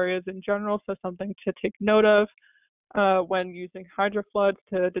urban areas in general, so something to take note of when using HYDRAFloods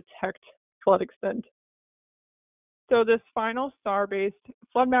to detect flood extent. So this final star-based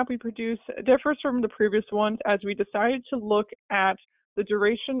flood map we produce differs from the previous ones as we decided to look at the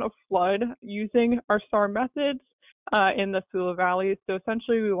duration of flood using our star methods in the Sula Valley. So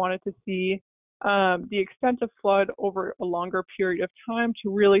essentially we wanted to see the extent of flood over a longer period of time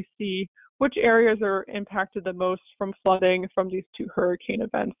to really see which areas are impacted the most from flooding from these two hurricane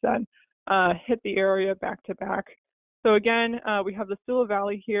events that hit the area back to back. So again, we have the Sula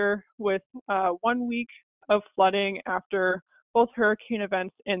Valley here with 1 week of flooding after both hurricane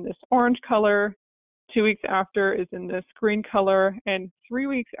events in this orange color, 2 weeks after is in this green color, and 3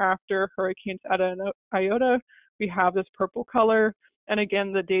 weeks after hurricanes Eta and Iota, we have this purple color. And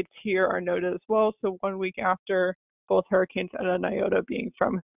again, the dates here are noted as well. So 1 week after both hurricanes Eta and Iota being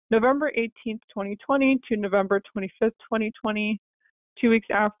from November 18th, 2020 to November 25th, 2020. 2 weeks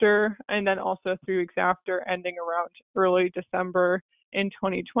after, and then also 3 weeks after, ending around early December in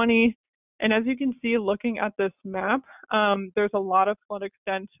 2020. And as you can see, looking at this map, there's a lot of flood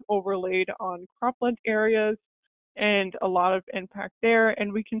extent overlaid on cropland areas and a lot of impact there.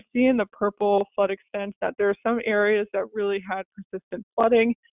 And we can see in the purple flood extent that there are some areas that really had persistent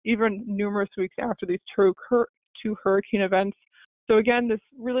flooding, even numerous weeks after these two hurricane events. So again, this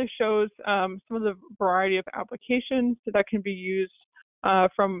really shows some of the variety of applications that can be used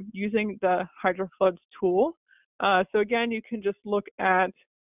from using the HYDRAFloods tool. So again, you can just look at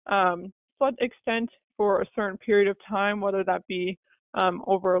flood extent for a certain period of time, whether that be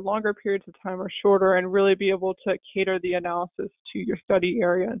over longer periods of time or shorter, and really be able to cater the analysis to your study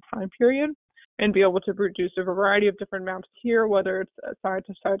area and time period, and be able to produce a variety of different maps here, whether it's a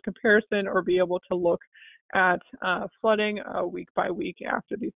side-to-side comparison or be able to look at flooding week by week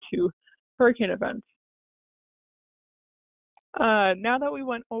after these two hurricane events. Now that we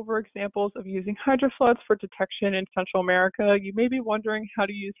went over examples of using hydrofloods for detection in Central America, you may be wondering how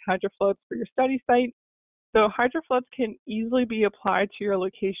to use hydrofloods for your study site. So hydrofloods can easily be applied to your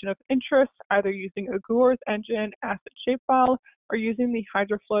location of interest, either using a GUR's engine asset shapefile or using the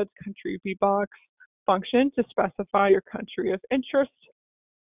hydrofloods country VBox function to specify your country of interest.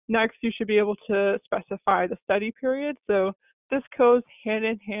 Next, you should be able to specify the study period. So this goes hand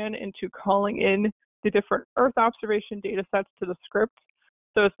in hand into calling in the different Earth observation data sets to the script.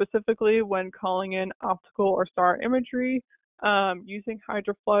 So specifically when calling in optical or star imagery using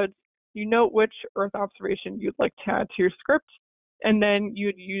hydrofloods, you note which Earth observation you'd like to add to your script, and then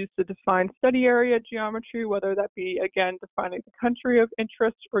you'd use the defined study area geometry, whether that be, again, defining the country of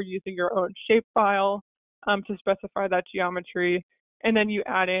interest or using your own shapefile to specify that geometry. And then you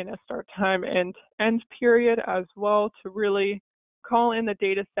add in a start time and end period as well to really call in the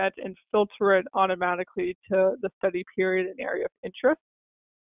data set and filter it automatically to the study period and area of interest.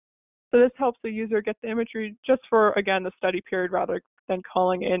 So this helps the user get the imagery just for, again, the study period rather than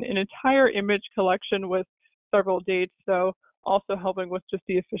calling in an entire image collection with several dates. So also helping with just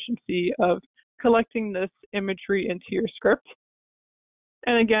the efficiency of collecting this imagery into your script.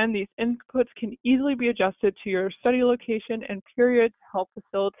 And again, these inputs can easily be adjusted to your study location and period to help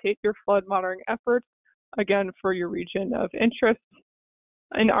facilitate your flood monitoring efforts, again, for your region of interest.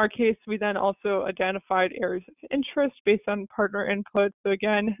 In our case, we then also identified areas of interest based on partner input. So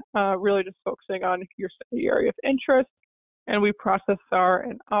again, really just focusing on your study area of interest. And we process SAR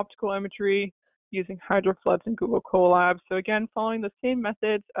and optical imagery using HYDRAFloods and Google Colab. So again, following the same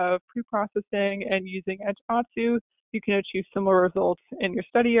methods of pre-processing and using EdgeAtsu, you can achieve similar results in your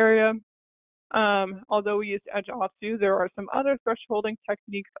study area. Although we use EdgeAtsu, there are some other thresholding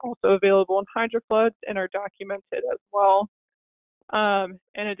techniques also available in HYDRAFloods and are documented as well.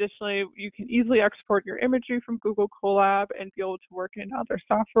 And additionally, you can easily export your imagery from Google Colab and be able to work in other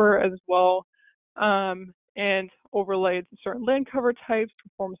software as well, and overlay certain land cover types,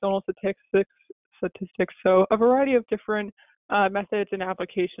 perform zonal statistics. So a variety of different methods and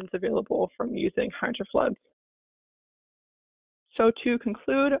applications available from using HYDRAFloods. So to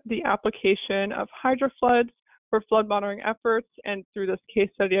conclude the application of HYDRAFloods for flood monitoring efforts and through this case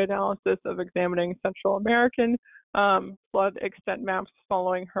study analysis of examining Central American flood extent maps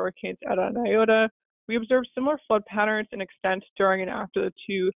following hurricanes Eta and Iota, we observed similar flood patterns and extent during and after the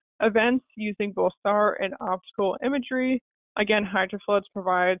two events using both SAR and optical imagery. Again, HYDRAFloods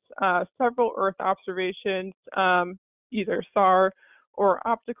provides several Earth observations, either SAR or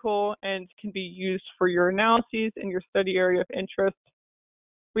optical, and can be used for your analyses in your study area of interest.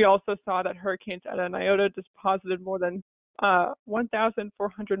 We also saw that hurricanes Eta and Iota deposited more than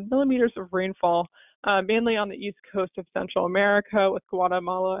 1,400 millimeters of rainfall, mainly on the east coast of Central America, with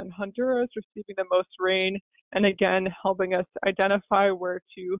Guatemala and Honduras receiving the most rain, and again, helping us identify where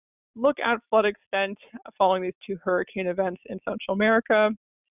to look at flood extent following these two hurricane events in Central America.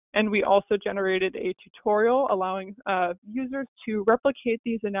 And we also generated a tutorial allowing users to replicate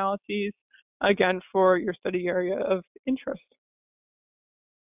these analyses, again, for your study area of interest.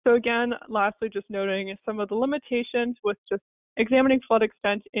 So again, lastly, just noting some of the limitations with just examining flood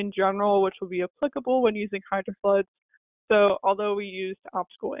extent in general, which will be applicable when using HYDRAFloods. So although we used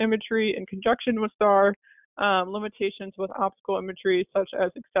optical imagery in conjunction with SAR, limitations with optical imagery such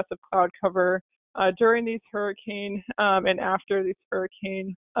as excessive cloud cover during these hurricane and after these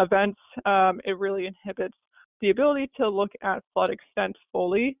hurricane events, it really inhibits the ability to look at flood extent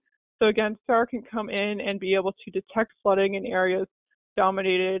fully. So again, SAR can come in and be able to detect flooding in areas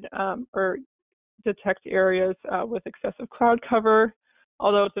dominated or detect areas with excessive cloud cover,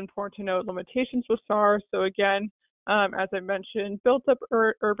 although it's important to note limitations with SAR. So again, as I mentioned, built-up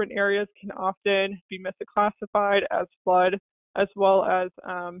urban areas can often be misclassified as flood, as well as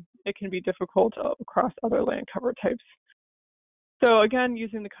it can be difficult across other land cover types. So again,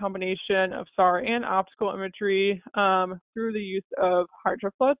 using the combination of SAR and optical imagery through the use of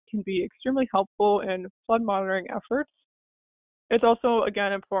HYDRAFloods can be extremely helpful in flood monitoring efforts. It's also,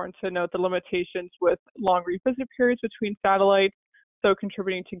 again, important to note the limitations with long revisit periods between satellites, so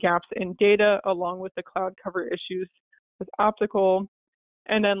contributing to gaps in data along with the cloud cover issues with optical.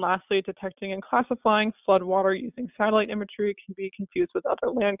 And then lastly, detecting and classifying flood water using satellite imagery can be confused with other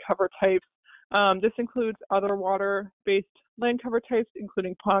land cover types. This includes other water-based land cover types,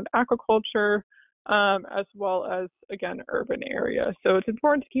 including pond aquaculture, as well as, again, urban areas. So it's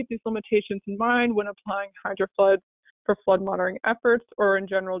important to keep these limitations in mind when applying HYDRAFloods for flood monitoring efforts, or in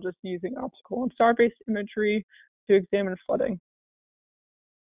general, just using optical and SAR-based imagery to examine flooding.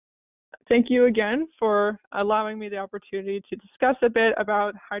 Thank you again for allowing me the opportunity to discuss a bit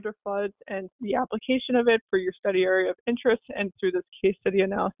about HYDRAFloods and the application of it for your study area of interest and through this case study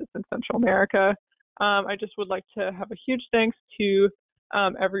analysis in Central America. I just would like to have a huge thanks to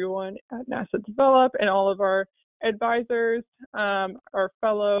everyone at NASA Develop and all of our advisors, our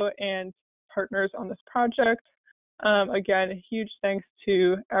fellow and partners on this project. Again, a huge thanks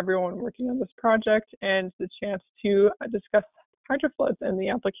to everyone working on this project and the chance to discuss HYDRAFloods and the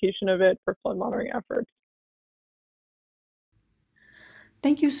application of it for flood monitoring efforts.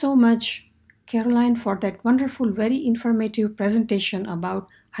 Thank you so much, Caroline, for that wonderful, very informative presentation about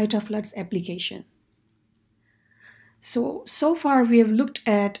HYDRAFloods application. So far we have looked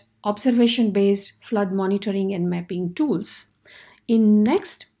at observation-based flood monitoring and mapping tools. In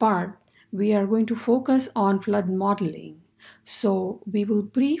next part, we are going to focus on flood modeling. So we will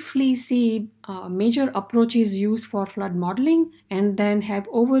briefly see major approaches used for flood modeling and then have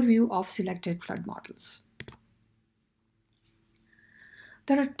overview of selected flood models.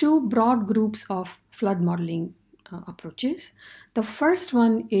 There are two broad groups of flood modeling approaches. The first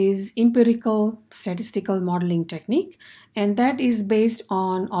one is empirical statistical modeling technique, and that is based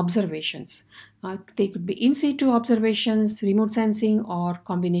on observations. They could be in situ observations, remote sensing, or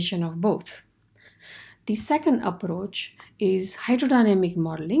combination of both. The second approach is hydrodynamic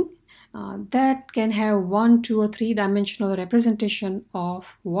modeling that can have 1, 2, or 3 dimensional representation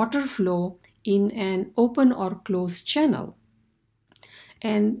of water flow in an open or closed channel.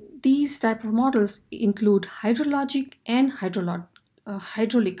 And these type of models include hydrologic and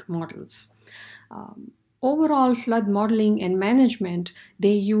hydraulic models. Overall flood modeling and management,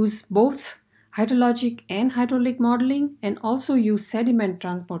 they use both hydrologic and hydraulic modeling and also use sediment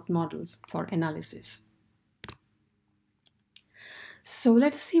transport models for analysis. So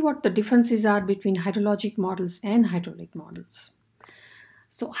let's see what the differences are between hydrologic models and hydraulic models.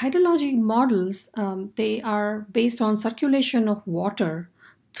 So hydrologic models, they are based on circulation of water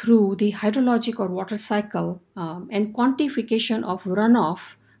through the hydrologic or water cycle and quantification of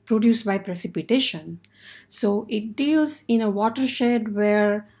runoff produced by precipitation. So it deals in a watershed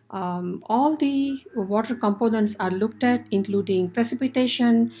where all the water components are looked at, including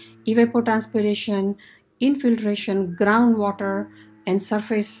precipitation, evapotranspiration, infiltration, groundwater, and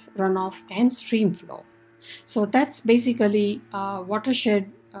surface runoff and stream flow. So that's basically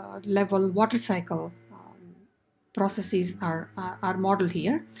watershed level water cycle processes are modeled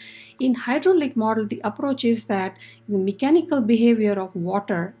here. In hydraulic model, the approach is that the mechanical behavior of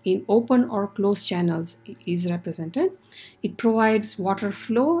water in open or closed channels is represented. It provides water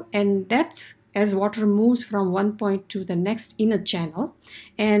flow and depth as water moves from one point to the next in a channel,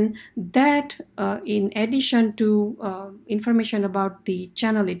 and that in addition to information about the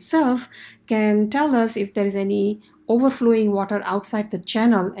channel itself can tell us if there is any overflowing water outside the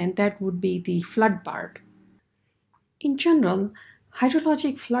channel, and that would be the flood part. In general,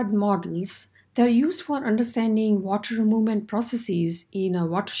 hydrologic flood models, they're used for understanding water movement processes in a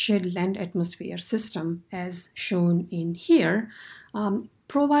watershed land atmosphere system as shown in here.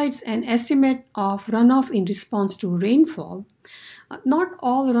 provides an estimate of runoff in response to rainfall. Not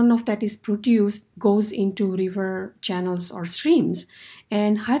all runoff that is produced goes into river channels or streams,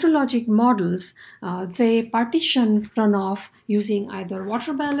 and hydrologic models they partition runoff using either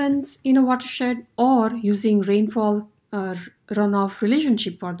water balance in a watershed or using rainfall runoff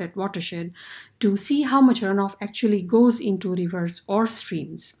relationship for that watershed to see how much runoff actually goes into rivers or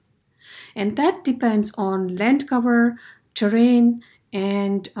streams. And that depends on land cover, terrain,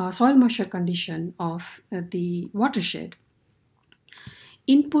 and soil moisture condition of the watershed.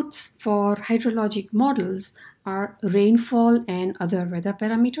 Inputs for hydrologic models are rainfall and other weather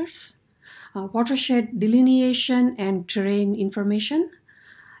parameters, watershed delineation and terrain information,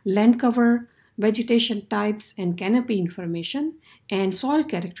 land cover, vegetation types and canopy information, and soil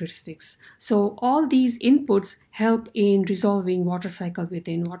characteristics. So all these inputs help in resolving water cycle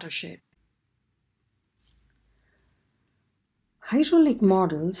within watershed. Hydraulic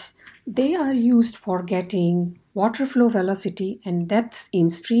models, they are used for getting water flow velocity and depth in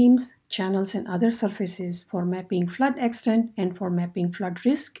streams, channels, and other surfaces for mapping flood extent and for mapping flood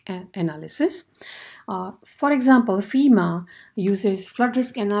risk analysis. For example, FEMA uses flood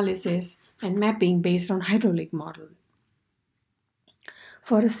risk analysis and mapping based on hydraulic model.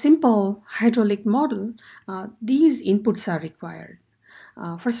 For a simple hydraulic model, these inputs are required.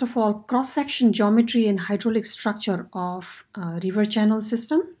 First of all, cross-section geometry and hydraulic structure of river channel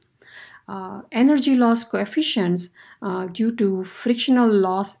system, energy loss coefficients due to frictional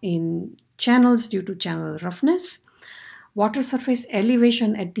loss in channels due to channel roughness, water surface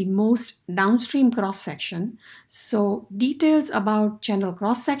elevation at the most downstream cross-section. So details about channel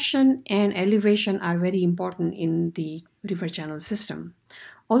cross-section and elevation are very important in the river channel system.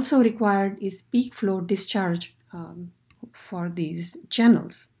 Also required is peak flow discharge for these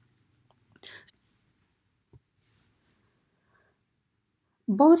channels.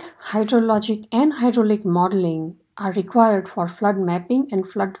 Both hydrologic and hydraulic modeling are required for flood mapping and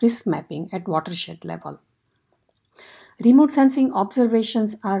flood risk mapping at watershed level. Remote sensing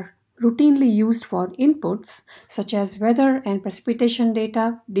observations are routinely used for inputs such as weather and precipitation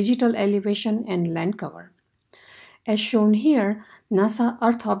data, digital elevation, and land cover. As shown here, NASA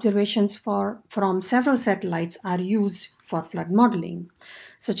Earth observations from several satellites are used for flood modeling,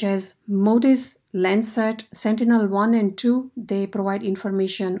 such as MODIS, Landsat, Sentinel-1 and 2, they provide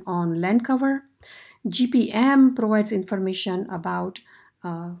information on land cover. GPM provides information about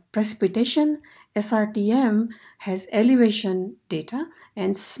precipitation. SRTM has elevation data,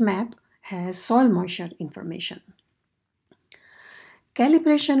 and SMAP has soil moisture information.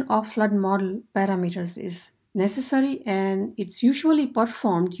 Calibration of flood model parameters is necessary, and it's usually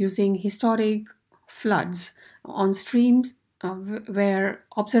performed using historic floods on streams where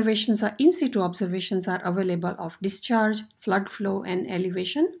in situ observations are available of discharge, flood flow, and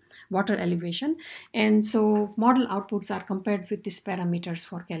elevation, water elevation. And so model outputs are compared with these parameters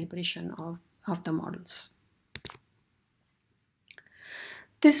for calibration of the models.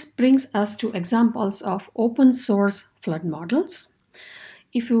 This brings us to examples of open source flood models.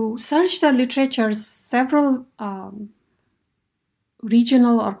 If you search the literature, several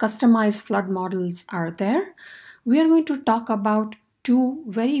regional or customized flood models are there. We are going to talk about two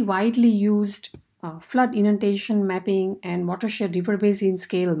very widely used flood inundation mapping and watershed river basin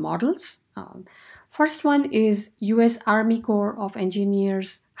scale models. First one is US Army Corps of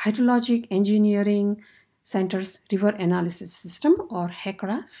Engineers Hydrologic Engineering Center's River Analysis System, or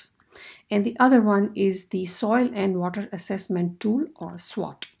HYDRAS. And the other one is the Soil and Water Assessment Tool, or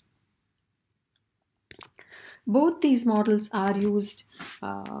SWAT. Both these models are used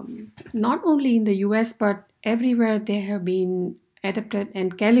not only in the US, but everywhere they have been adapted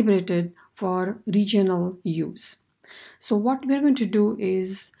and calibrated for regional use. So what we're going to do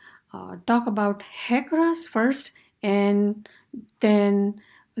is talk about HYDRAS first, and then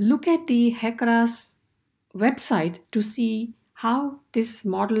look at the HYDRAS website to see how this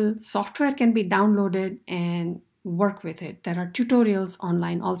model software can be downloaded and work with it. There are tutorials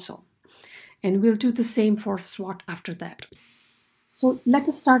online also. And we'll do the same for SWAT after that. So let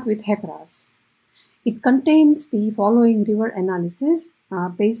us start with HYDRAS. It contains the following river analysis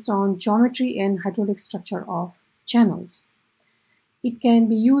based on geometry and hydraulic structure of channels. It can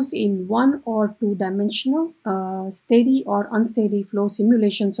be used in 1 or 2 dimensional, steady or unsteady flow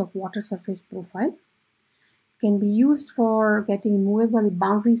simulations of water surface profile. It can be used for getting movable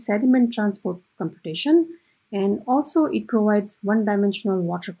boundary sediment transport computation, and also it provides one-dimensional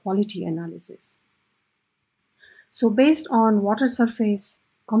water quality analysis. So based on water surface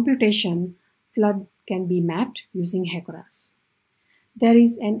computation, flood can be mapped using HYDRAS. There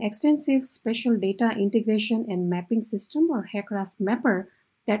is an extensive spatial data integration and mapping system, or HYDRAS mapper,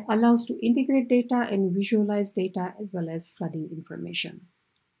 that allows to integrate data and visualize data as well as flooding information.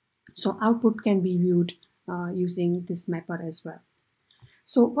 So output can be viewed using this mapper as well.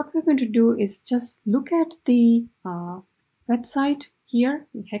 So what we're going to do is just look at the website here,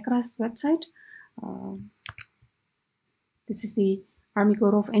 the HYDRA's website. This is the Army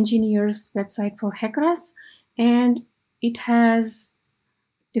Corps of Engineers website for HYDRA's, and it has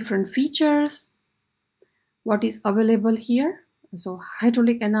different features, what is available here. So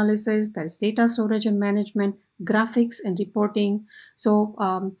hydraulic analysis, there is data storage and management, graphics and reporting. So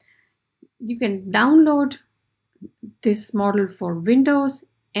you can download this model for Windows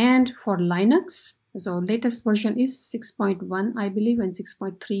and for Linux. So latest version is 6.1, I believe, and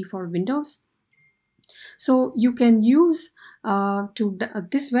 6.3 for Windows. So you can use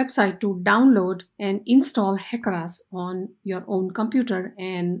this website to download and install HYDRA's on your own computer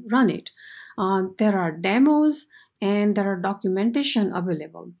and run it. There are demos and there are documentation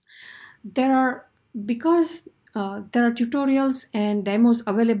available. Because there are tutorials and demos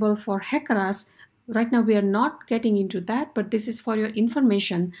available for HYDRA's. Right now we are not getting into that, but this is for your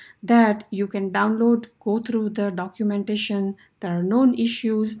information that you can download, go through the documentation. There are known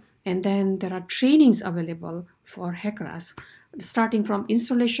issues, and then there are trainings available for HYDRA's, starting from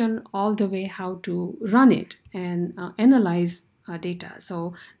installation all the way how to run it and analyze data.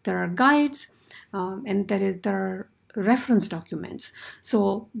 So there are guides and there are reference documents.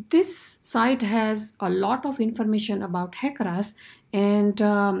 So this site has a lot of information about HYDRA's, and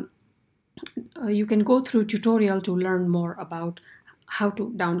you can go through tutorial to learn more about how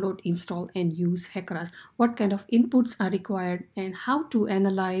to download, install, and use HYDRA's, what kind of inputs are required, and how to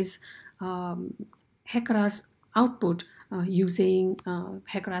analyze HYDRA's output using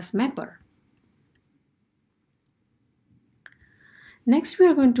HYDRA's mapper. Next, we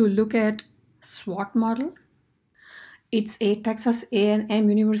are going to look at SWOT model. It's a Texas A&M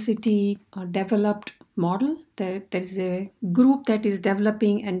University developed model. There is a group that is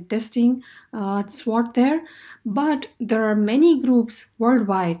developing and testing SWOT there, but there are many groups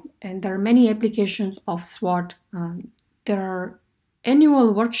worldwide and there are many applications of SWOT. There are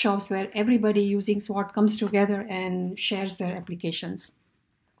annual workshops where everybody using SWOT comes together and shares their applications.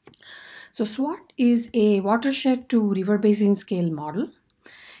 So SWOT is a watershed to river basin scale model.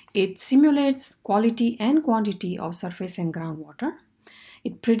 It simulates quality and quantity of surface and groundwater.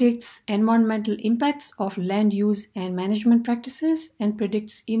 It predicts environmental impacts of land use and management practices and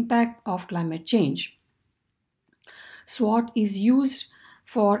predicts impact of climate change. SWOT is used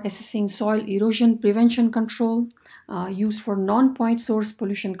for assessing soil erosion prevention control, used for non-point source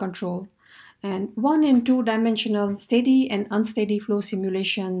pollution control, and 1- and 2-dimensional steady and unsteady flow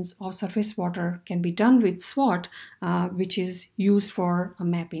simulations of surface water can be done with SWOT, which is used for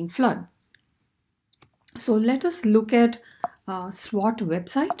mapping floods. So let us look at SWOT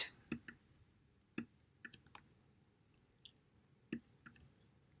website.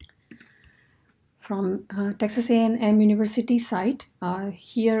 From Texas A&M University site,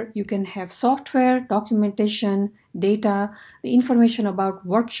 here you can have software, documentation, data, the information about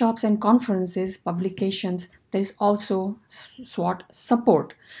workshops and conferences, publications. There is also SWOT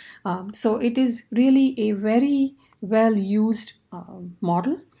support. So it is really a very well used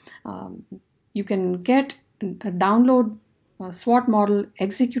model. You can get a download SWOT model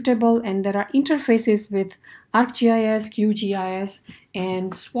executable, and there are interfaces with ArcGIS, QGIS,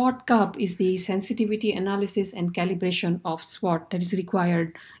 and SWOT Cup is the sensitivity analysis and calibration of SWOT that is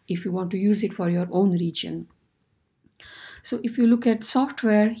required if you want to use it for your own region. So if you look at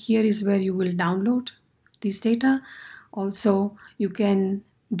software, here is where you will download this data. Also, you can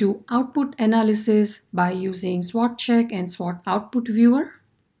do output analysis by using SWOT Check and SWOT Output Viewer.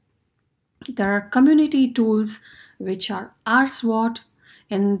 There are community tools which are RSWOT,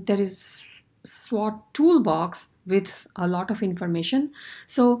 and there is SWOT toolbox with a lot of information.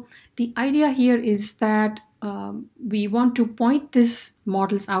 So the idea here is that we want to point these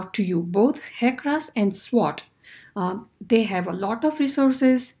models out to you, both HYDRA's and SWOT. They have a lot of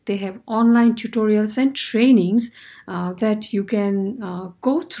resources. They have online tutorials and trainings that you can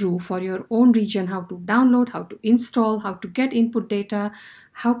go through for your own region, how to download, how to install, how to get input data,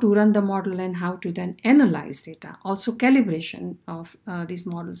 how to run the model, and how to then analyze data. Also calibration of these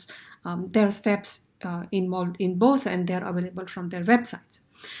models. There are steps involved in both, and they're available from their websites.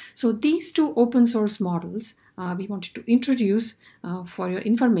 So these two open source models we wanted to introduce for your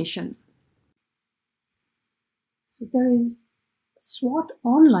information. So there is SWOT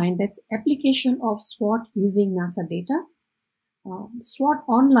Online, that's application of SWOT using NASA data. SWOT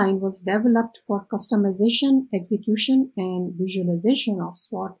Online was developed for customization, execution, and visualization of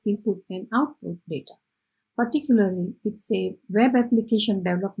SWOT input and output data. particularly it's a web application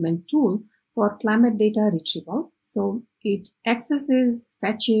development tool for climate data retrieval. So it accesses,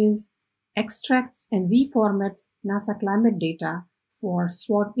 fetches, extracts, and reformats NASA climate data for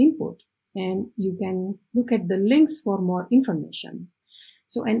SWOT input. And you can look at the links for more information.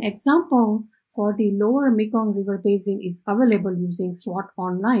 So an example for the lower Mekong River basin is available using SWOT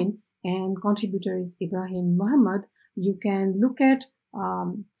online, and contributor is Ibrahim Muhammad. You can look at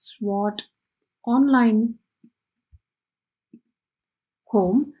SWOT online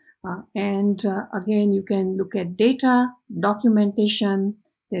home, and again you can look at data, documentation,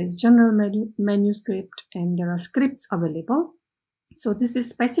 there's general manuscript, and there are scripts available. So this is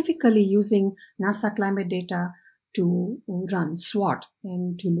specifically using NASA climate data to run SWOT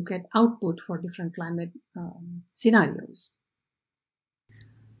and to look at output for different climate scenarios.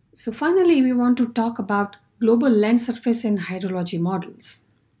 So finally, we want to talk about global land surface and hydrology models.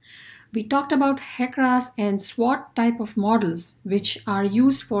 We talked about HYDRAS and SWOT type of models, which are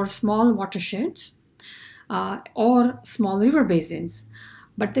used for small watersheds or small river basins.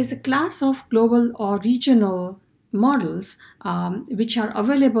 But there's a class of global or regional models which are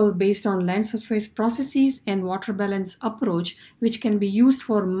available based on land surface processes and water balance approach, which can be used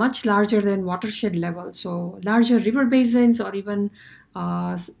for much larger than watershed level. So larger river basins or even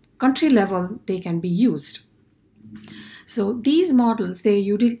country level, they can be used. So these models, they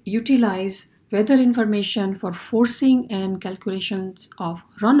utilize weather information for forcing and calculations of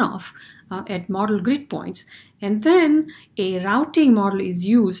runoff at model grid points. And then a routing model is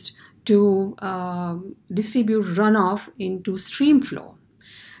used to distribute runoff into stream flow.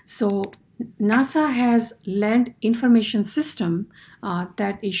 So NASA has land information system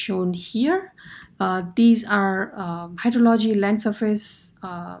that is shown here. These are hydrology land surface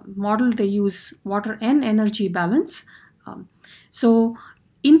model. They use water and energy balance. So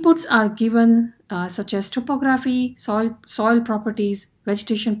inputs are given such as topography, soil properties,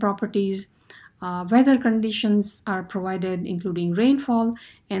 vegetation properties, weather conditions are provided including rainfall,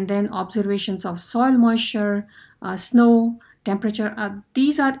 and then observations of soil moisture, snow, temperature.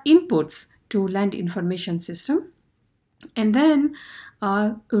 These are inputs to land information system. And then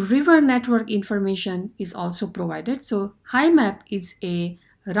river network information is also provided. So HYMAP is a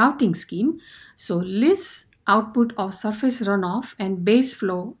routing scheme. So LIS output of surface runoff and base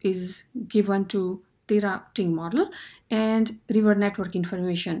flow is given to the routing model, and river network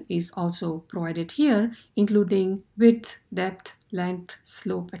information is also provided here, including width, depth, length,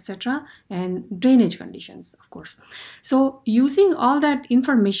 slope, etc., and drainage conditions, of course. So using all that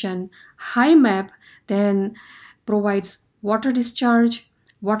information, HYMAP then provides water discharge,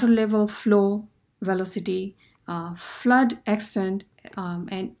 water level, flow, velocity, flood extent,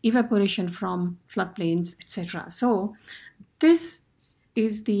 and evaporation from floodplains, etc. So this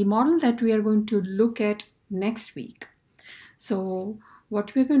is the model that we are going to look at next week. So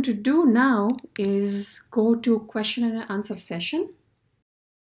what we're going to do now is go to question and answer session.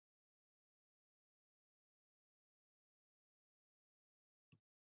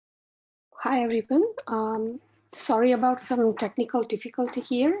 Hi everyone. Sorry about some technical difficulty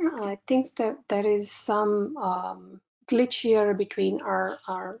here. I think that there is some glitch here between our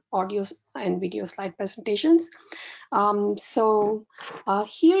audios and video slide presentations.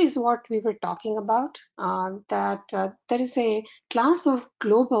 Here is what we were talking about, that there is a class of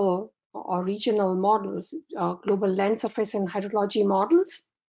global or regional models, global land surface and hydrology models.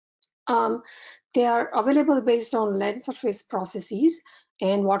 They are available based on land surface processes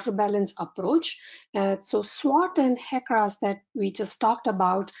and water balance approach. So SWOT and HECRAS that we just talked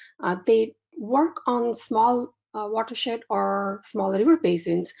about, they work on small watershed or small river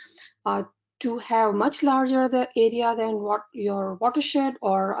basins to have much larger the area than what your watershed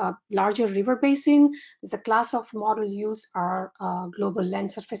or a larger river basin. The class of model used are global land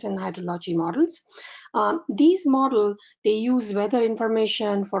surface and hydrology models. These models, they use weather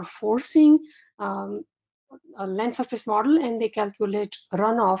information for forcing a land surface model, and they calculate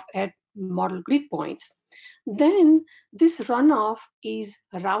runoff at model grid points. Then this runoff is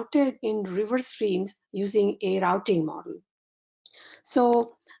routed in river streams using a routing model.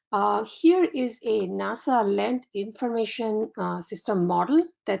 So here is a NASA land information system model.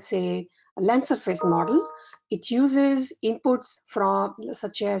 That's a land surface model. It uses inputs from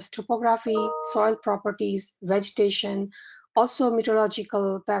such as topography, soil properties, vegetation, also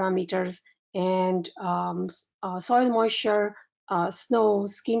meteorological parameters, and soil moisture, snow,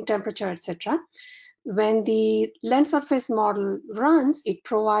 skin temperature, etc. When the land surface model runs, it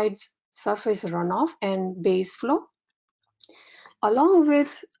provides surface runoff and base flow, along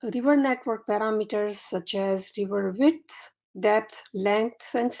with river network parameters such as river width, depth,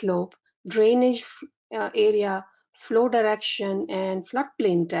 length, and slope, drainage area flow direction and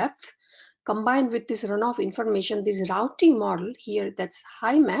floodplain depth. Combined with this runoff information, this routing model here, that's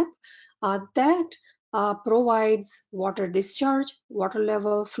HYMAP, that provides water discharge, water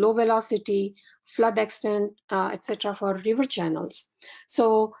level, flow velocity, flood extent, etc. for river channels.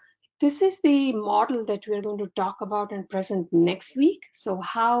 So this is the model that we're going to talk about and present next week. So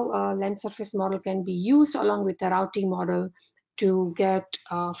how a land surface model can be used along with the routing model to get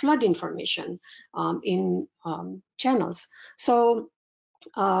flood information in channels. So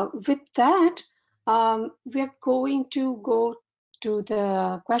with that, we're going to go to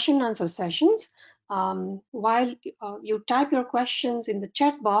the question and answer sessions. While you type your questions in the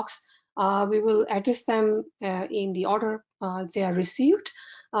chat box, we will address them in the order they are received.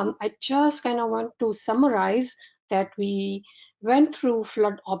 I just kind of want to summarize that we went through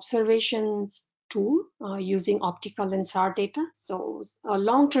flood observations tool using optical and SAR data. So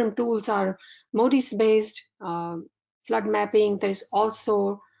long-term tools are MODIS based, flood mapping. There's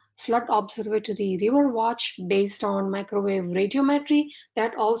also flood observatory river watch based on microwave radiometry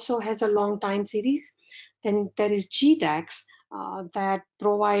that also has a long time series. Then there is GDAX that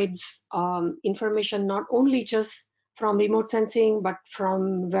provides information not only just from remote sensing but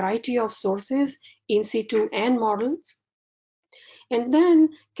from variety of sources in situ and models. And then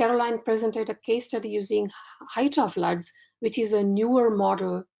Caroline presented a case study using HYDRAFloods, which is a newer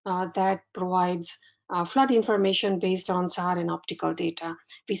model that provides flood information based on SAR and optical data.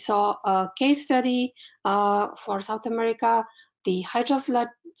 We saw a case study for South America. The HYDRAFlood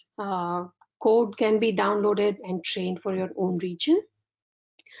code can be downloaded and trained for your own region.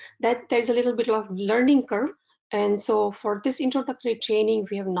 That there's a little bit of learning curve. And so for this introductory training,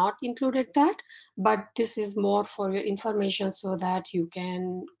 we have not included that, but this is more for your information so that you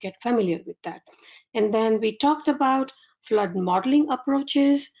can get familiar with that. And then we talked about flood modeling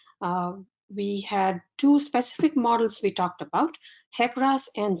approaches. We had two specific models we talked about, HECRAS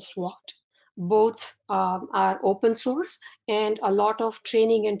and SWOT. Both are open source, and a lot of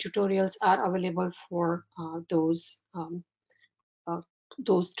training and tutorials are available for uh, those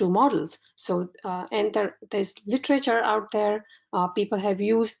two models. So, and there's literature out there. People have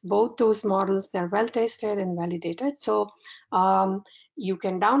used both those models. They're well tested and validated. So you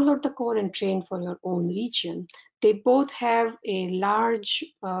can download the code and train for your own region. They both have a large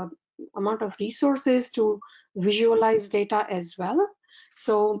amount of resources to visualize data as well.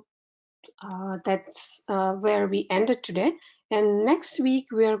 So that's where we ended today. And next week,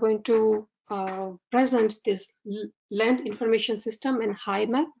 we are going to present this land information system and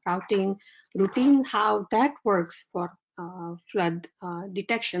HYMAP routing routine, how that works for flood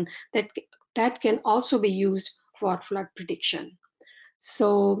detection. That can also be used for flood prediction.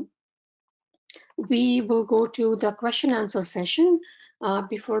 So we will go to the question answer session.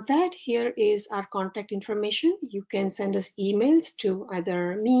 Before that, here is our contact information. You can send us emails to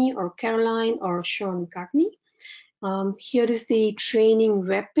either me or Caroline or Sean McCartney. Here is the training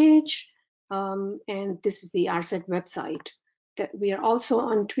webpage, and this is the RSET website. That we are also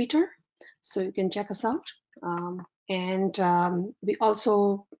on Twitter, so you can check us out. We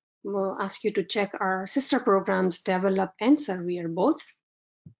also will ask you to check our sister programs, Develop and Surveyor both.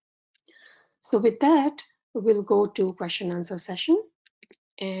 So with that, we'll go to question answer session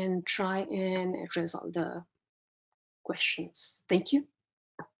and try and address all the questions. Thank you.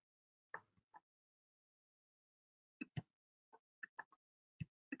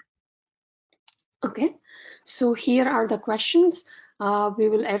 Okay, so here are the questions. We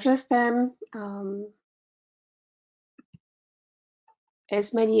will address them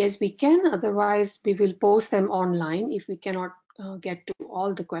as many as we can. Otherwise, we will post them online if we cannot get to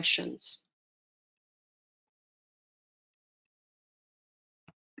all the questions.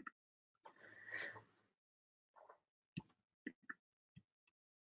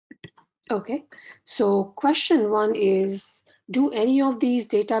 Okay, so question one is, do any of these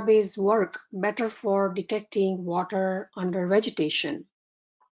database work better for detecting water under vegetation?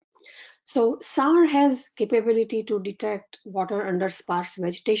 So SAR has capability to detect water under sparse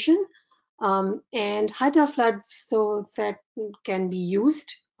vegetation, and HYDRAFloods, so that can be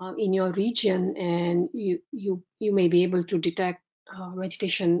used in your region, and you may be able to detect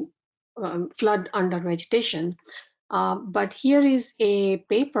vegetation flood under vegetation. But here is a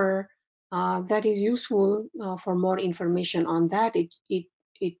paper that is useful for more information on that.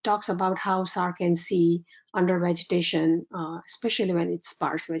 It talks about how SAR can see under vegetation, especially when it's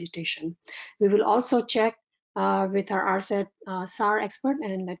sparse vegetation. We will also check with our RSET SAR expert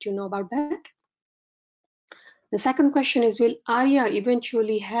and let you know about that. The second question is, will ARIA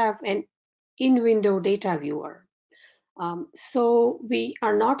eventually have an in-window data viewer? So we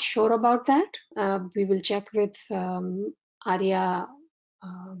are not sure about that. We will check with ARIA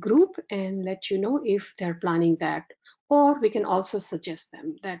group and let you know if they're planning that. Or we can also suggest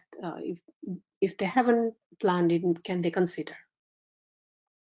them that if they haven't planned it, can they consider?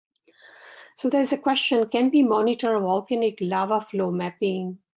 So there's a question, can we monitor volcanic lava flow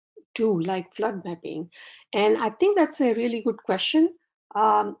mapping too, like flood mapping? And I think that's a really good question.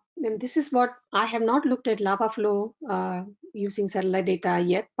 And this is what I have not looked at lava flow using satellite data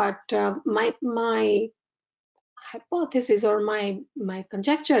yet, but my hypothesis or my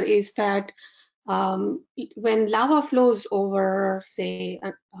conjecture is that when lava flows over, say,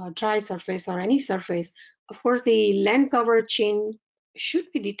 a dry surface or any surface, of course, the land cover change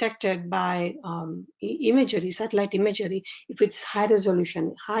should be detected by imagery, satellite imagery, if it's high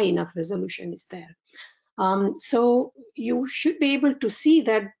resolution, high enough resolution is there. So you should be able to see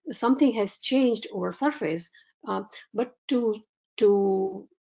that something has changed over surface, but to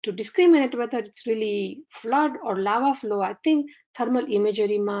to discriminate whether it's really flood or lava flow, I think thermal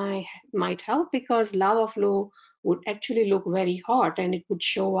imagery might help, because lava flow would actually look very hot and it would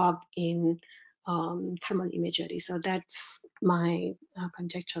show up in thermal imagery. So that's my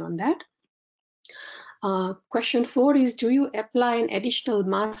conjecture on that. Question 4 is, do you apply an additional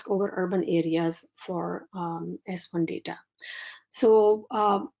mask over urban areas for S1 data? So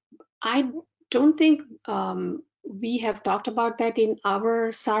I don't think we have talked about that in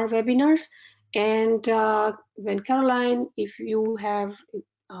our SAR webinars. And when Caroline, if you have,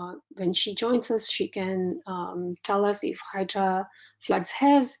 when she joins us, she can tell us if Hydra Floods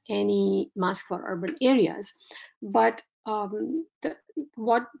has any mask for urban areas. But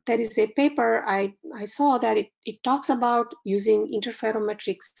there is a paper I saw that it talks about using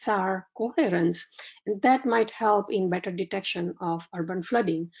interferometric SAR coherence, and that might help in better detection of urban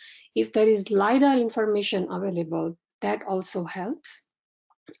flooding. If there is LiDAR information available, that also helps.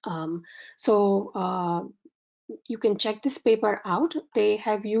 So you can check this paper out. They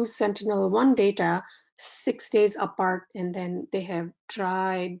have used Sentinel-1 data 6 days apart, and then they have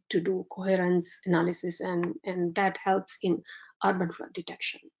tried to do coherence analysis, and that helps in urban flood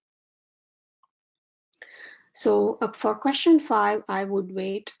detection. So for question 5, I would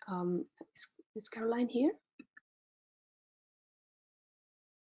wait. Is Caroline here?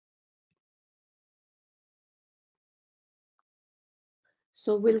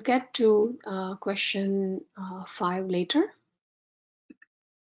 So we'll get to question 5 later.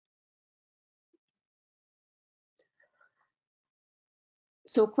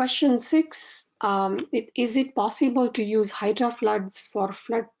 So question 6, is it possible to use HYDRAFloods for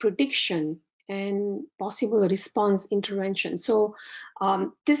flood prediction and possible response intervention? So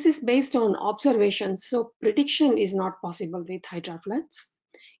this is based on observation. So prediction is not possible with HYDRAFloods.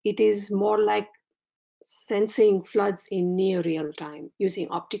 It is more like sensing floods in near real time using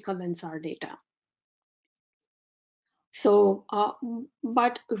optical and SAR data. So,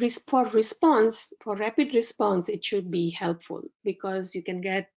 but for response, for rapid response, it should be helpful, because you can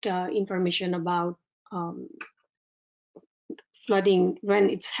get information about flooding when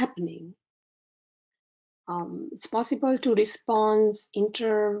it's happening. It's possible to respond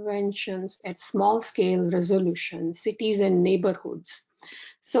interventions at small scale resolution, cities and neighborhoods.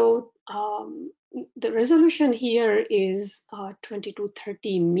 So the resolution here is 20 to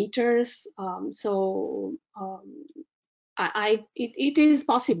 30 meters. It is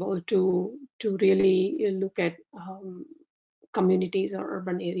possible to really look at communities or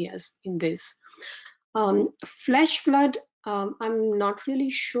urban areas in this. Flash flood, I'm not really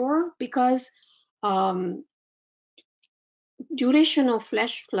sure, because duration of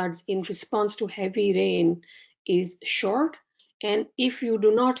flash floods in response to heavy rain is short, and if you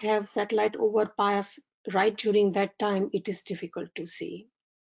do not have satellite overpass right during that time, it is difficult to see.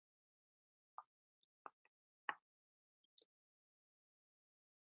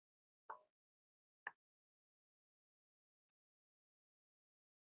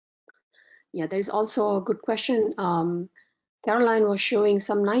 Yeah, there is also a good question. Caroline was showing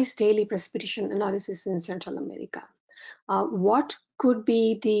some nice daily precipitation analysis in Central America. What could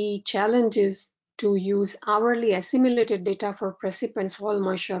be the challenges to use hourly assimilated data for precip and soil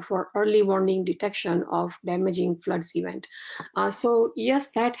moisture for early warning detection of damaging floods event? So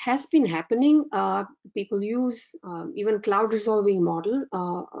yes, that has been happening. People use even cloud resolving model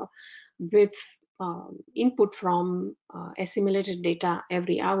with input from assimilated data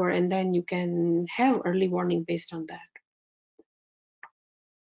every hour, and then you can have early warning based on that.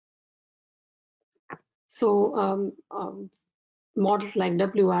 So models like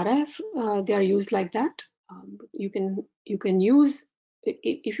WRF, they are used like that. You can use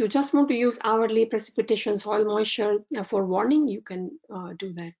if you just want to use hourly precipitation soil moisture for warning, you can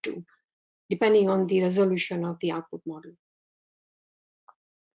do that too, depending on the resolution of the output model.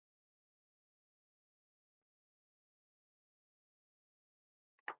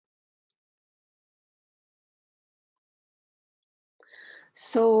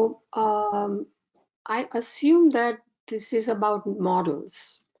 So I assume that this is about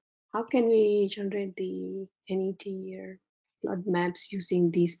models. How can we generate the NET or flood maps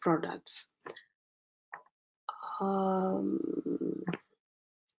using these products? Um,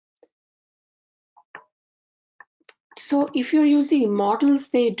 so if you're using models,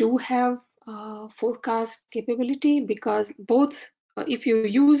 they do have forecast capability, because both, if you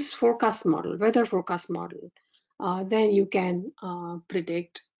use forecast model, weather forecast model, then you can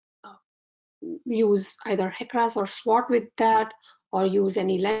predict, use either HECRAS or SWOT with that, or use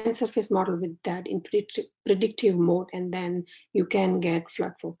any land surface model with that in predictive mode, and then you can get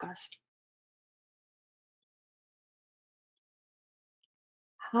flood forecast.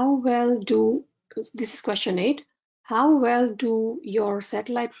 How well do, this is question 8, how well do your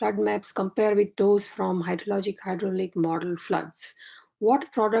satellite flood maps compare with those from Hydrologic hydraulic model floods?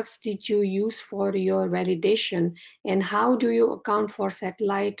 What products did you use for your validation, and how do you account for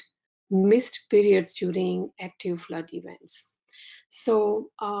satellite missed periods during active flood events?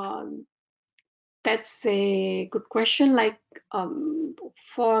 So that's a good question. Like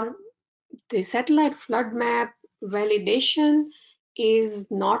for the satellite flood map, validation is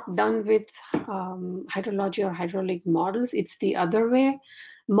not done with hydrology or hydraulic models. It's the other way.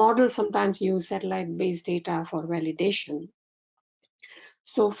 Models sometimes use satellite-based data for validation.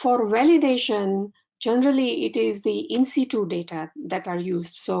 So for validation, generally it is the in situ data that are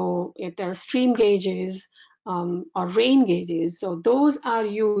used. So if there are stream gauges or rain gauges, so those are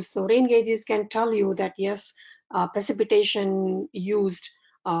used. So rain gauges can tell you that yes, precipitation used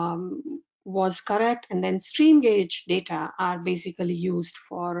was correct, and then stream gauge data are basically used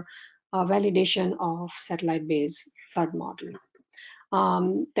for validation of satellite-based flood model.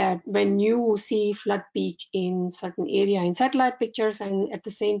 That when you see flood peak in certain area in satellite pictures, and at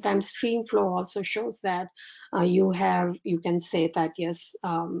the same time stream flow also shows that you can say that yes,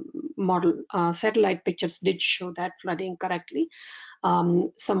 model satellite pictures did show that flooding correctly,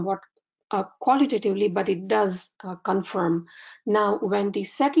 somewhat qualitatively, but it does confirm. Now when the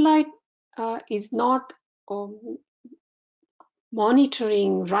satellite is not um,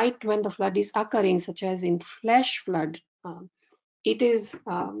 monitoring right when the flood is occurring, such as in flash flood, it is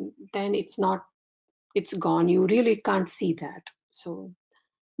then it's gone. You really can't see that. So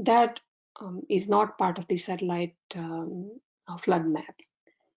that is not part of the satellite flood map.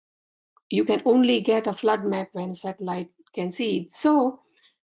 You can only get a flood map when satellite can see it. So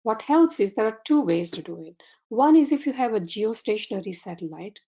what helps is there are two ways to do it. One is if you have a geostationary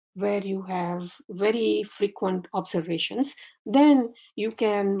satellite where you have very frequent observations, then you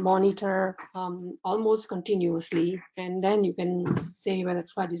can monitor almost continuously, and then you can say whether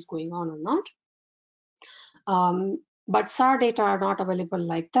flood is going on or not. But SAR data are not available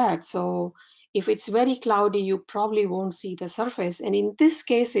like that. So if it's very cloudy, you probably won't see the surface. And in this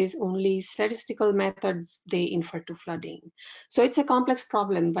case, is only statistical methods they infer to flooding. So it's a complex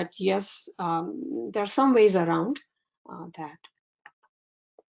problem, but yes, there are some ways around that.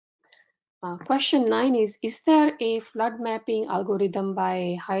 Question 9 is there a flood mapping algorithm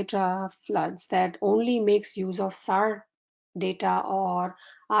by HYDRAFloods that only makes use of SAR data, or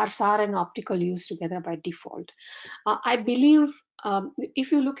are SAR and optical used together by default? I believe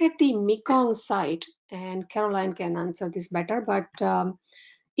if you look at the Mekong site, and Caroline can answer this better, but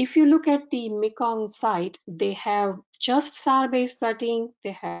if you look at the Mekong site, they have just SAR-based flooding,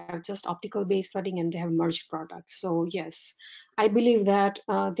 they have just optical-based flooding, and they have merged products. So yes, I believe that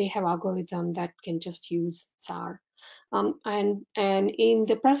they have algorithm that can just use SAR. And in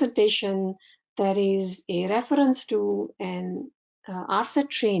the presentation, there is a reference to an RSET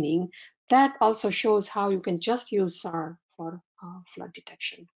training that also shows how you can just use SAR for flood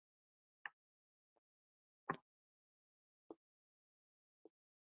detection.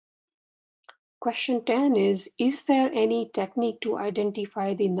 Question 10 is there any technique to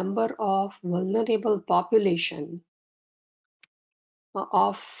identify the number of vulnerable population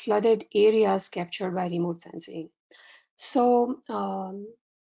of flooded areas captured by remote sensing? So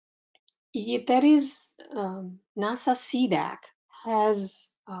there is NASA CDAC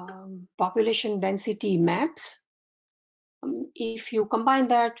has population density maps. If you combine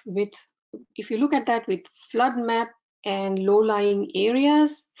that with, if you look at that with flood map and low-lying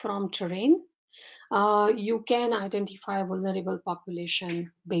areas from terrain, you can identify vulnerable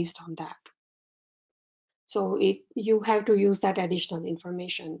population based on that. So you have to use that additional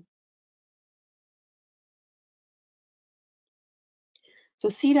information. So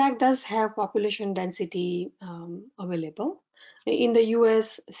CDAC does have population density available. In the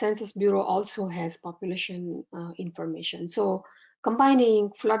US, Census Bureau also has population information. So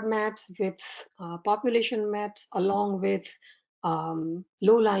combining flood maps with population maps along with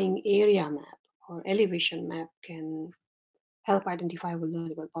low-lying area map or elevation map can help identify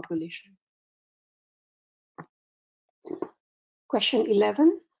vulnerable population. Question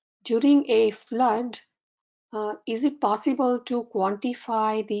 11. During a flood, is it possible to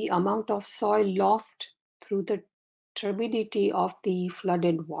quantify the amount of soil lost through the turbidity of the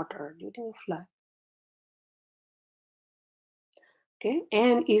flooded water during a flood? Okay,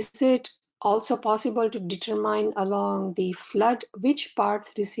 and is it also possible to determine along the flood which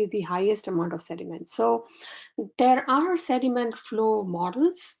parts receive the highest amount of sediment? So there are sediment flow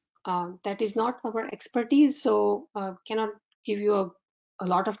models. That is not our expertise, so cannot give you a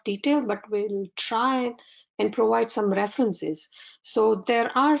lot of detail, but we'll try and provide some references. So there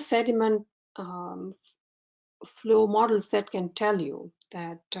are sediment flow models that can tell you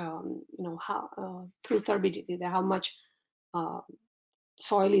that how through turbidity that how much uh,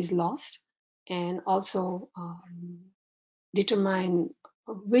 soil is lost, and also determine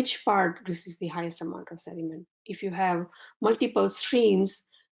which part receives the highest amount of sediment. If you have multiple streams,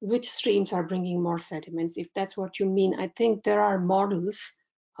 which streams are bringing more sediments? If that's what you mean, I think there are models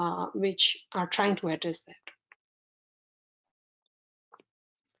which are trying to address that.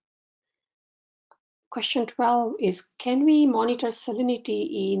 Question 12 is, can we monitor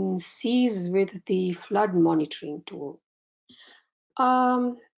salinity in seas with the flood monitoring tool?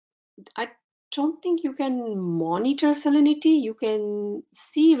 I don't think you can monitor salinity. You can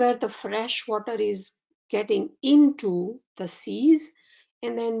see where the fresh water is getting into the seas,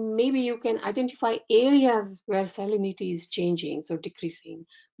 and then maybe you can identify areas where salinity is changing, so decreasing.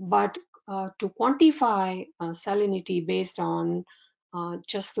 But to quantify salinity based on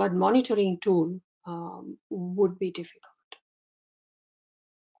just flood monitoring tool would be difficult.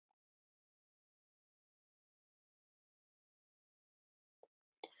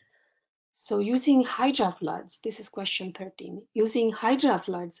 So using HYDRAFloods, this is question 13. Using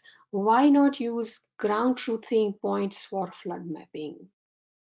HYDRAFloods, why not use ground truthing points for flood mapping?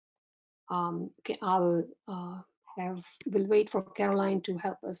 Okay, we'll wait for Caroline to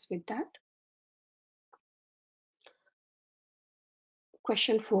help us with that.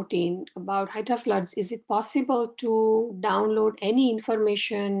 Question 14 about HYDRAFloods. Is it possible to download any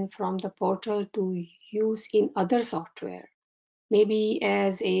information from the portal to use in other software, maybe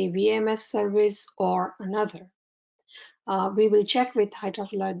as a VMS service or another? We will check with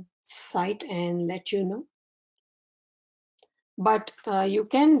HydroFlood site and let you know. But you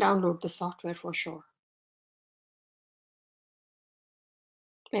can download the software for sure.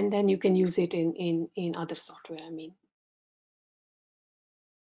 And then you can use it in other software, I mean.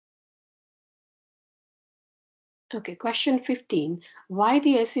 Okay, question 15. Why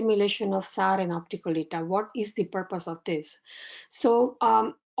the assimilation of SAR and optical data? What is the purpose of this? So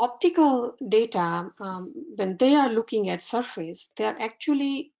optical data, when they are looking at surface, they are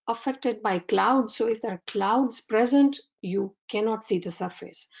actually affected by clouds. So if there are clouds present, you cannot see the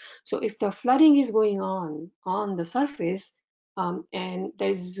surface. So if the flooding is going on the surface, and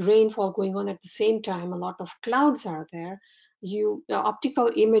there's rainfall going on at the same time, a lot of clouds are there, the optical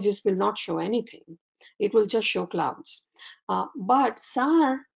images will not show anything. It will just show clouds. But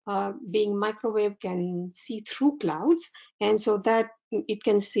SAR, being microwave, can see through clouds, and so that it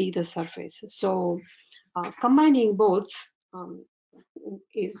can see the surface. So combining both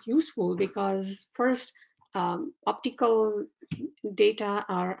is useful because first, optical data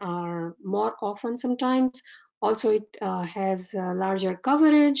are more often sometimes. Also, it has larger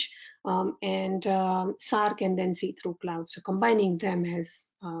coverage, and SAR can then see through clouds. So combining them has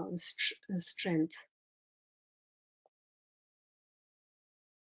strength.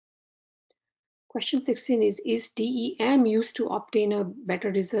 Question 16 is DEM used to obtain a better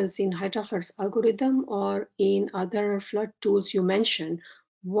results in HydroFlood's algorithm or in other flood tools you mentioned?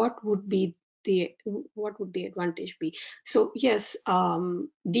 What would be what would the advantage be? So yes,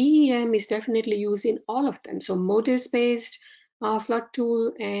 DEM is definitely used in all of them. So Podest-based flood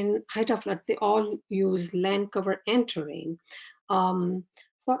tool and HydroFlood, they all use land cover and terrain.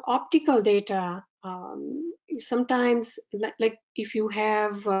 For optical data, sometimes like if you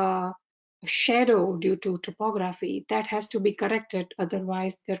have shadow due to topography, that has to be corrected.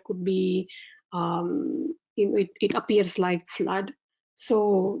 Otherwise, there could be, it appears like flood.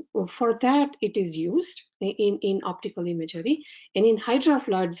 So for that, it is used in optical imagery. And in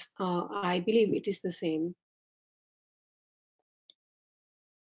HYDRAFloods, I believe it is the same.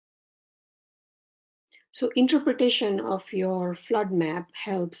 So interpretation of your flood map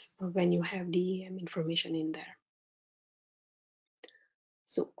helps when you have DEM information in there.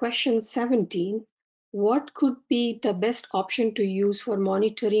 So question 17, what could be the best option to use for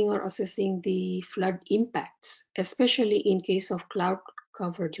monitoring or assessing the flood impacts, especially in case of cloud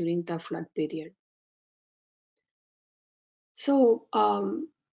cover during the flood period? So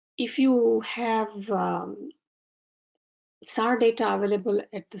if you have SAR data available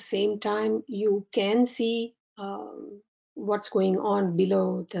at the same time, you can see what's going on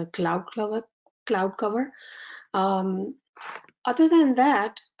below the cloud cover. Um, Other than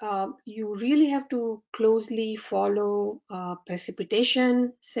that, you really have to closely follow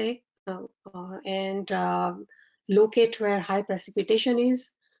precipitation, say, and locate where high precipitation is,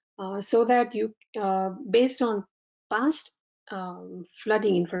 so that you, based on past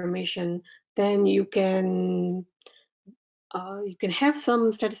flooding information, then you can have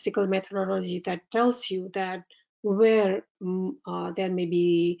some statistical methodology that tells you that where there may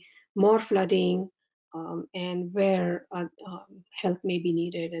be more flooding, and where help may be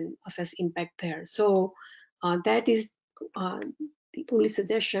needed, and assess impact there. So that is the only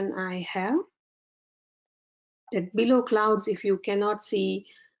suggestion I have, that below clouds, if you cannot see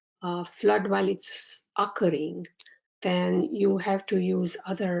flood while it's occurring, then you have to use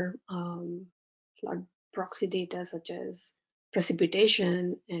other flood proxy data such as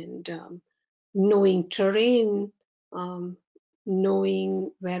precipitation and knowing terrain,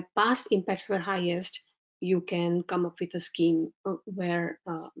 knowing where past impacts were highest. You can come up with a scheme where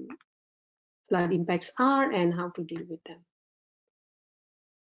flood impacts are and how to deal with them.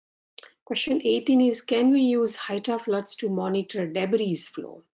 Question 18 is, can we use HYDRAFloods to monitor debris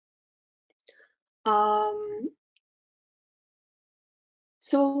flow?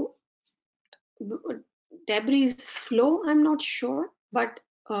 So debris flow, I'm not sure, but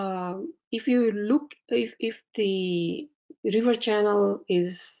if you look, if the river channel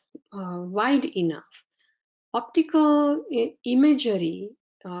is wide enough, optical imagery,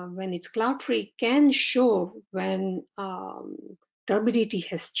 when it's cloud free, can show when turbidity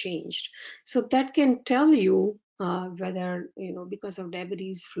has changed. So that can tell you whether, because of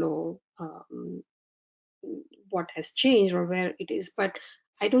debris flow, what has changed or where it is, but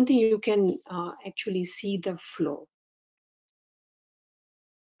I don't think you can actually see the flow.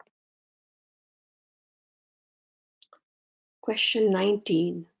 Question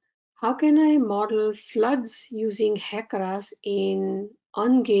 19. How can I model floods using HECRAS in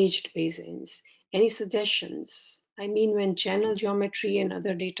ungauged basins? Any suggestions? I mean, when channel geometry and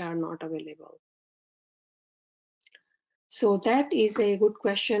other data are not available. So that is a good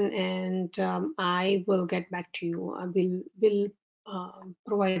question, and I will get back to you. I will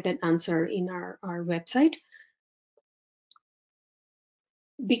provide that answer in our website,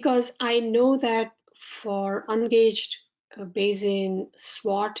 because I know that for ungauged basin,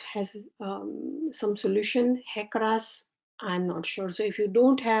 SWOT has some solution. HECRAS, I'm not sure. So if you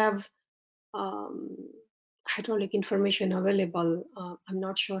don't have um, hydraulic information available, I'm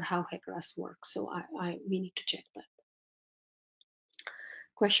not sure how HECRAS works. So we need to check that.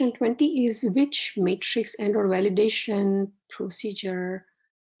 Question 20 is, which matrix and or validation procedure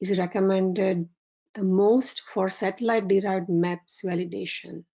is recommended the most for satellite derived maps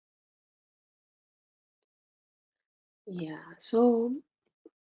validation? Yeah, so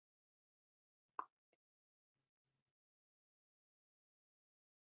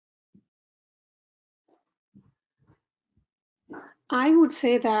I would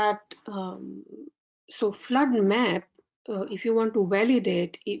say that so flood map, if you want to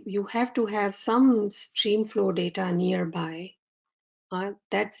validate, you have to have some stream flow data nearby.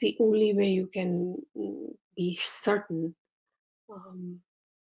 That's the only way you can be certain.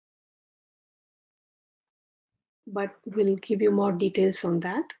 But we'll give you more details on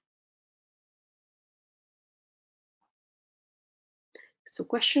that. So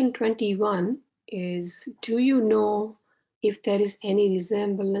question 21 is, do you know if there is any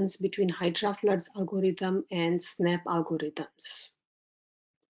resemblance between HYDRAFloods algorithm and SNAP algorithms?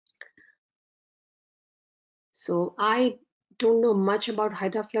 So I don't know much about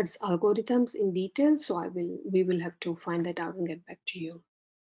HYDRAFloods algorithms in detail, so we will have to find that out and get back to you.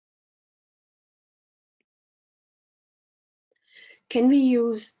 Can we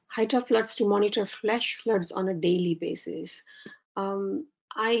use HYDRAFloods to monitor flash floods on a daily basis?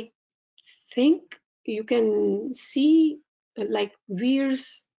 I think you can see like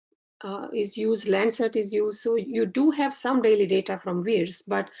weirs is used, Landsat is used. So you do have some daily data from WIRS,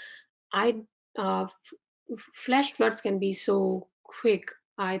 but flash floods can be so quick.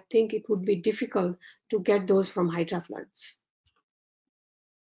 I think it would be difficult to get those from HYDRAFloods.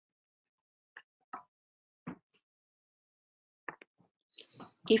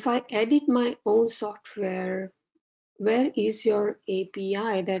 If I edit my own software, where is your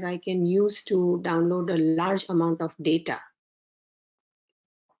API that I can use to download a large amount of data?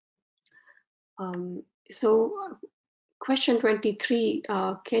 So question 23,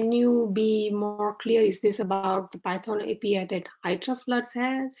 can you be more clear? Is this about the Python API that HYDRAFloods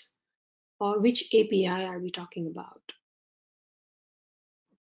has? Or which API are we talking about?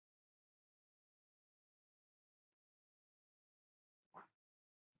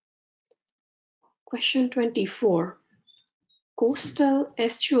 Question 24. Coastal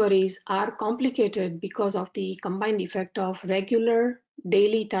estuaries are complicated because of the combined effect of regular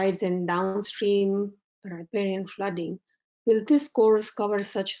daily tides and downstream riparian flooding. Will this course cover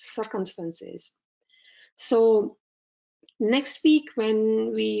such circumstances? So next week,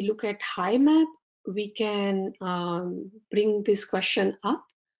 when we look at HYMAP, we can bring this question up.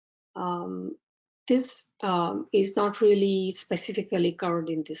 This is not really specifically covered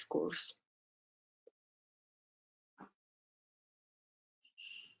in this course.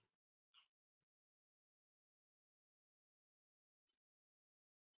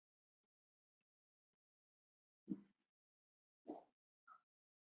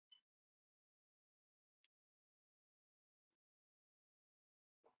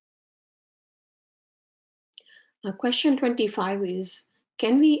 Question 25 is,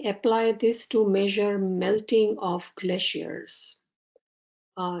 can we apply this to measure melting of glaciers?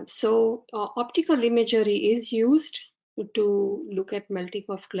 Optical imagery is used to look at melting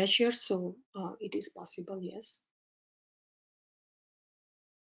of glaciers, so it is possible, yes.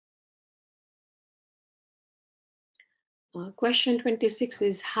 Question 26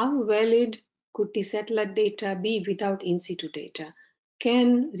 is, how valid could the satellite data be without in situ data?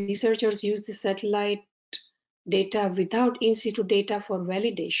 Can researchers use the satellite data without in situ data for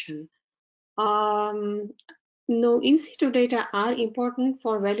validation? No, in situ data are important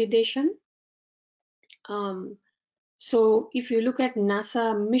for validation. So if you look at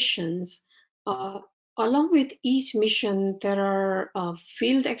NASA missions, along with each mission, there are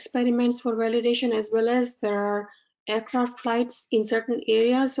field experiments for validation, as well as there are aircraft flights in certain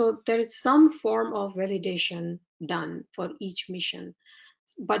areas. So there is some form of validation done for each mission,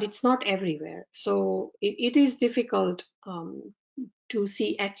 but it's not everywhere. So it is difficult to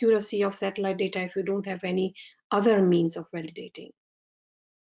see accuracy of satellite data if you don't have any other means of validating.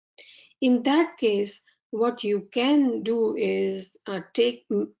 In that case, what you can do is take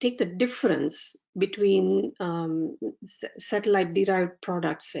the difference between satellite derived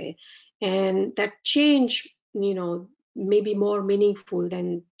products, say, and that change, may be more meaningful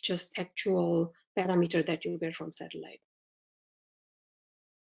than just actual parameter that you get from satellite.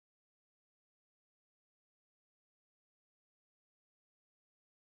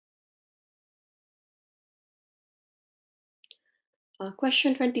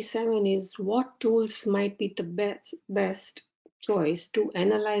 Question 27 is, what tools might be the best choice to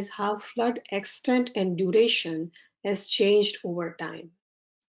analyze how flood extent and duration has changed over time?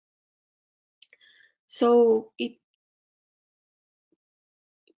 So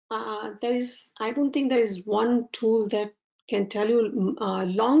I don't think there is one tool that can tell you.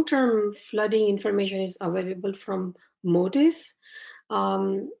 Long-term flooding information is available from MODIS.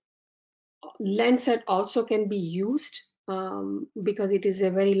 Landsat also can be used because it is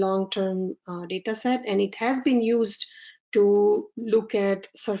a very long-term data set, and it has been used to look at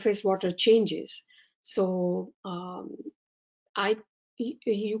surface water changes. So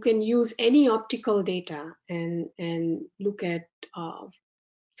you can use any optical data and look at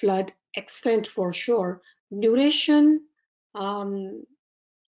flood extent for sure. Duration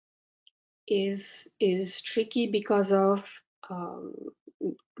is tricky because of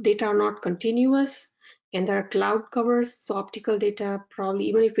data are not continuous and there are cloud covers. So optical data probably,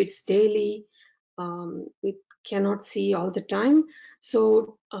 even if it's daily, we cannot see all the time.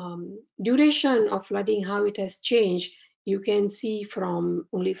 So duration of flooding, how it has changed, you can see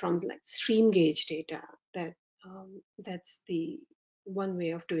only from like stream gauge data. That's the one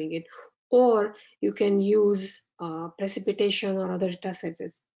way of doing it. Or you can use precipitation or other data sets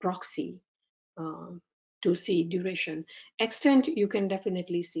as proxy to see duration. Extent you can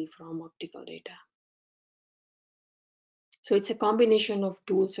definitely see from optical data. So it's a combination of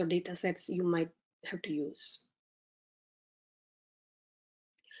tools or data sets you might have to use.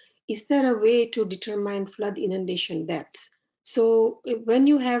 Is there a way to determine flood inundation depths? So when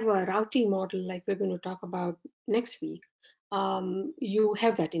you have a routing model, like we're going to talk about next week, you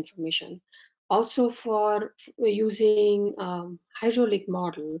have that information. Also for using hydraulic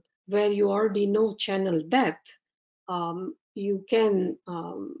model, where you already know channel depth, you can,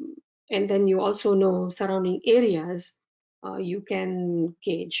 and then you also know surrounding areas, you can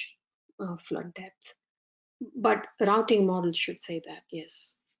gauge flood depth. But routing model should say that,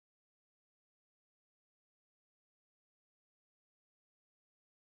 yes.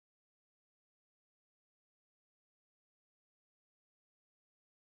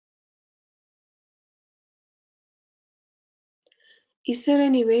 Is there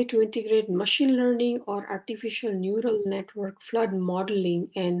any way to integrate machine learning or artificial neural network flood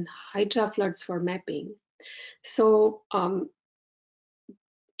modeling and HYDRAFloods for mapping? So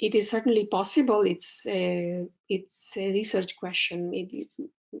it is certainly possible. It's a research question.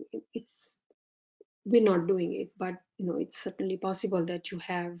 It's we're not doing it, but it's certainly possible that you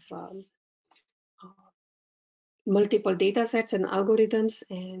have uh, multiple data sets and algorithms,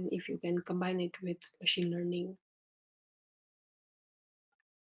 and if you can combine it with machine learning.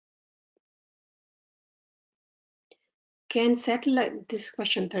 This is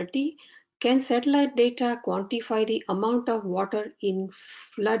question 30, can satellite data quantify the amount of water in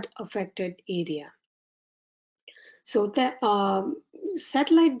flood affected area? So that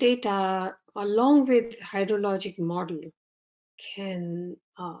satellite data along with hydrologic model can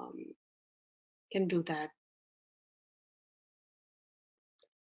do that.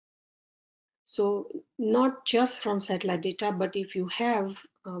 So not just from satellite data, but if you have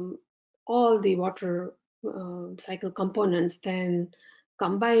all the water cycle components, then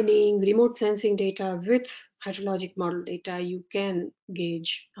combining remote sensing data with hydrologic model data, you can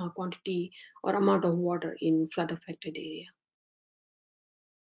gauge quantity or amount of water in flood affected area.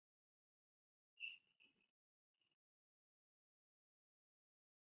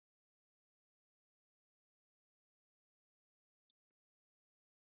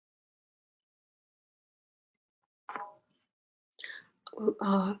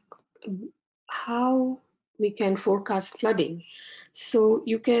 Uh, how we can forecast flooding. So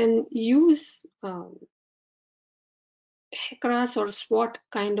you can use HECRAS or SWOT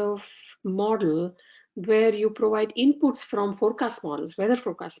kind of model where you provide inputs from forecast models, weather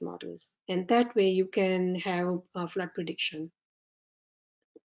forecast models, and that way you can have a flood prediction.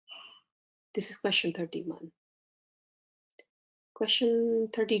 This is question 31. Question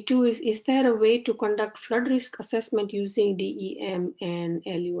 32 is there a way to conduct flood risk assessment using DEM and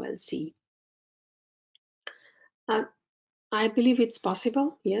LULC? I believe it's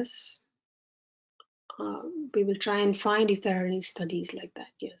possible, yes. We will try and find if there are any studies like that,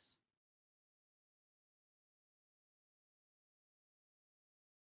 yes.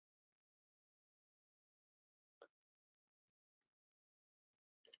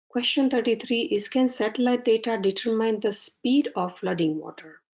 Question 33 is, can satellite data determine the speed of flooding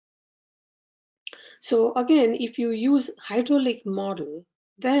water? So again, if you use hydraulic model,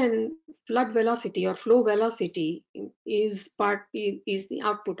 then flood velocity or flow velocity is the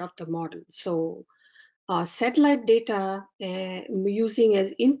output of the model. So satellite data using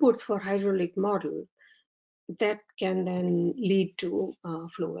as inputs for hydraulic model, that can then lead to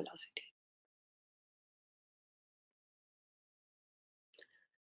flow velocity.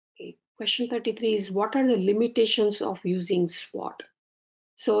 Okay. Question 33 is, what are the limitations of using SWOT?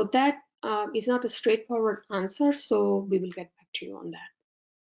 So that is not a straightforward answer, so we will get back to you on that.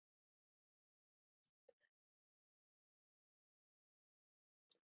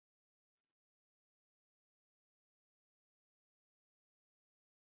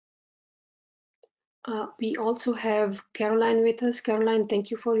 We also have Caroline with us. Caroline,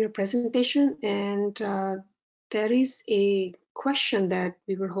 thank you for your presentation. And there is a question that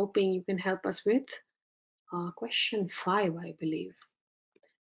we were hoping you can help us with. Question 5, I believe.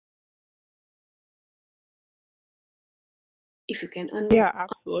 If you can unmute. Yeah,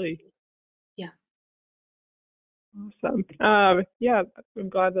 absolutely. Yeah. Awesome. Yeah, I'm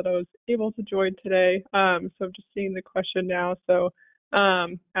glad that I was able to join today. So I'm just seeing the question now. So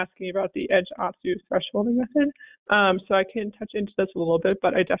asking about the edge OPSU thresholding method. So I can touch into this a little bit,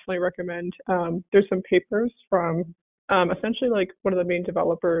 but I definitely recommend there's some papers from essentially like one of the main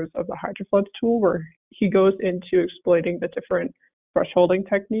developers of the HYDRAFloods tool where he goes into exploiting the different thresholding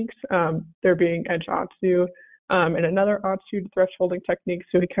techniques, there being edge OPSU, and another OPSU thresholding technique.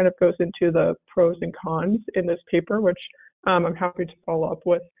 So he kind of goes into the pros and cons in this paper, which I'm happy to follow up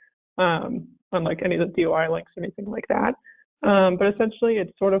with on like any of the DOI links or anything like that. But essentially,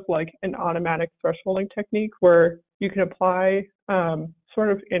 it's sort of like an automatic thresholding technique where you can apply sort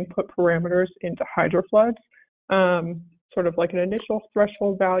of input parameters into HYDRAFloods sort of like an initial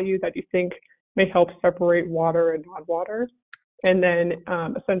threshold value that you think may help separate water and non-water. And then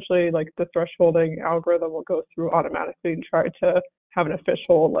essentially like the thresholding algorithm will go through automatically and try to have an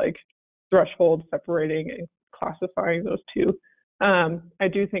official like threshold separating and classifying those two. I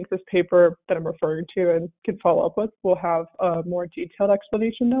do think this paper that I'm referring to and can follow up with will have a more detailed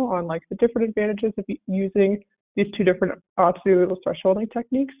explanation though on like the different advantages of using these two different Otsu thresholding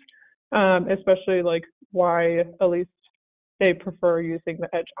techniques, especially like why at least they prefer using the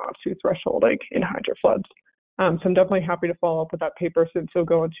edge Otsu thresholding in HYDRAFloods. So I'm definitely happy to follow up with that paper since it'll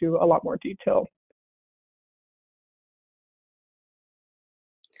go into a lot more detail.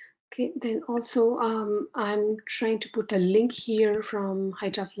 Okay, then also I'm trying to put a link here from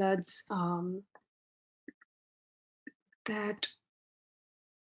HYDRAFloods that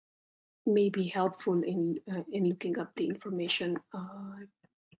may be helpful in looking up the information. I'm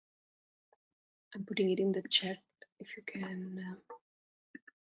putting it in the chat if you can.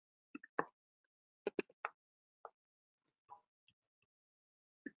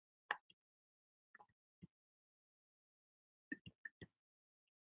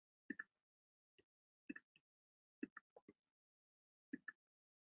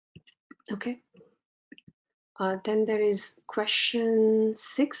 Okay. Then there is question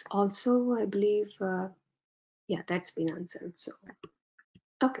 6 also, I believe. Yeah, that's been answered. So,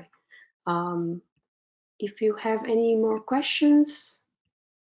 okay. If you have any more questions.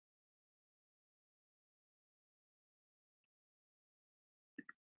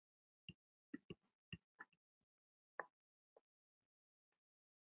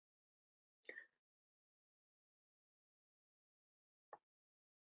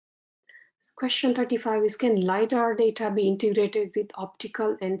 Question 35 is, can LiDAR data be integrated with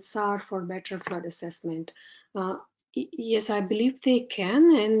optical and SAR for better flood assessment? Yes, I believe they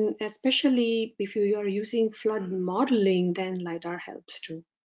can, and especially if you are using flood modeling, then LiDAR helps too.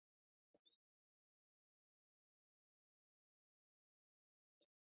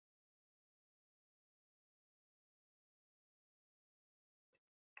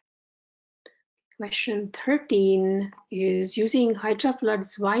 Question 13 is, using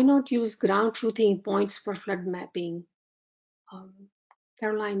HYDRAFloods, why not use ground truthing points for flood mapping?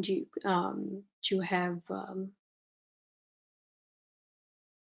 Caroline, do you have?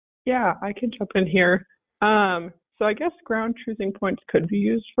 Yeah, I can jump in here. So I guess ground truthing points could be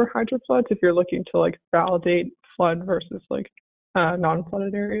used for HYDRAFloods if you're looking to like validate flood versus like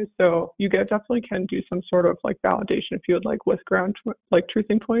non-flooded areas. So you definitely can do some sort of like validation if you would like with ground like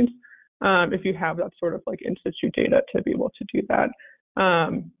truthing points. If you have that sort of like in situ data to be able to do that.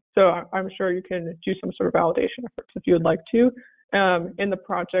 So I'm sure you can do some sort of validation efforts if you would like to. In the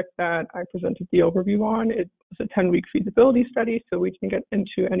project that I presented the overview on, it was a 10-week feasibility study, so we can get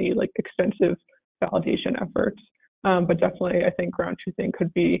into any like extensive validation efforts. But definitely, I think ground truthing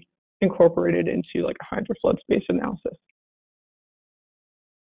could be incorporated into like a HYDRAFloods-based analysis.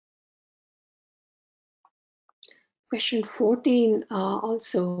 Question 14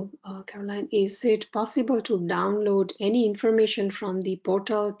 also, Caroline, is it possible to download any information from the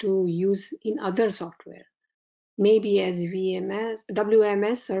portal to use in other software, maybe as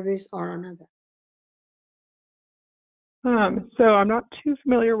WMS service or another? So I'm not too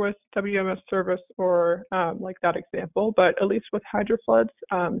familiar with WMS service or like that example, but at least with HYDRAFloods,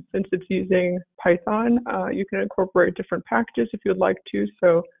 since it's using Python, you can incorporate different packages if you would like to.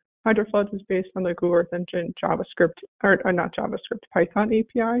 So HYDRAFloods is based on the Google Earth Engine JavaScript, or not JavaScript, Python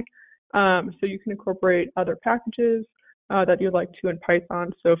API. So you can incorporate other packages that you'd like to in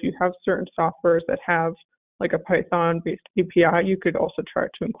Python. So if you have certain softwares that have like a Python-based API, you could also try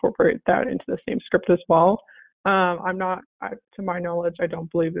to incorporate that into the same script as well. To my knowledge, I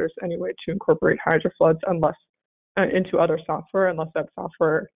don't believe there's any way to incorporate HYDRAFloods unless into other software, unless that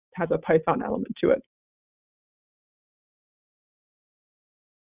software has a Python element to it.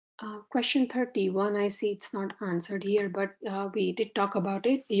 Question 31, I see it's not answered here, but we did talk about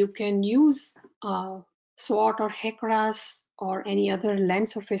it. You can use SWOT or HECRAS or any other land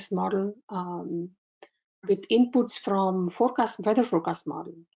surface model with inputs from weather forecast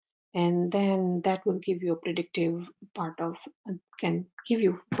model. And then that will give you a predictive part of, can give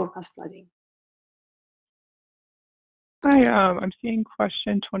you forecast flooding. Hi, I'm seeing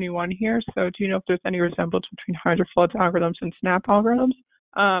question 21 here. So do you know if there's any resemblance between HYDRAFloods algorithms and SNAP algorithms?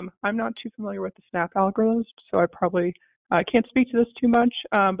 I'm not too familiar with the SNAP algorithms, so I probably can't speak to this too much.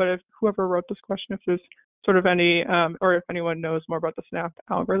 But if whoever wrote this question, if there's sort of any, or if anyone knows more about the SNAP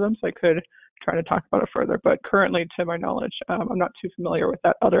algorithms, I could try to talk about it further. But currently, to my knowledge, I'm not too familiar with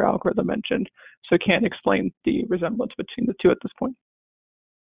that other algorithm mentioned, so I can't explain the resemblance between the two at this point.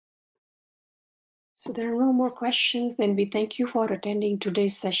 So there are no more questions. Then we thank you for attending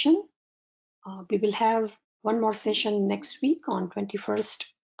today's session. We will have one more session next week on 21st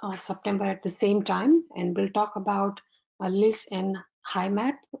of September at the same time, and we'll talk about LIS and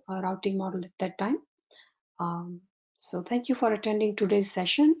HIMAP routing model at that time. So thank you for attending today's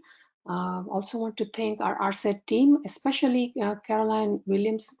session. Also want to thank our RSET team, especially Caroline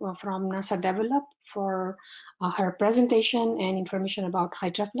Williams from NASA Develop for her presentation and information about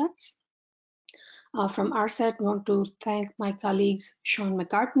HYDRAFloods. From RSET, I want to thank my colleagues Sean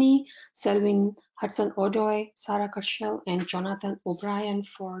McCartney, Selwyn Hudson-Odoi, Sarah Kershell, and Jonathan O'Brien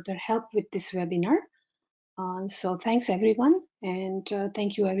for their help with this webinar. So thanks everyone, and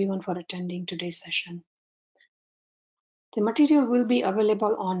thank you everyone for attending today's session. The material will be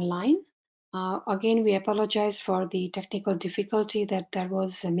available online. Again, we apologize for the technical difficulty that there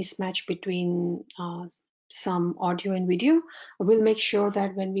was a mismatch between some audio and video. We'll make sure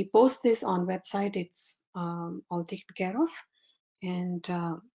that when we post this on website, it's all taken care of. And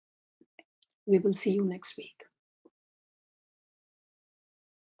we will see you next week.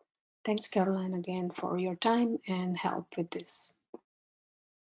 Thanks, Caroline, again for your time and help with this.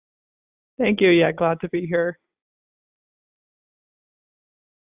 Thank you. Yeah, glad to be here.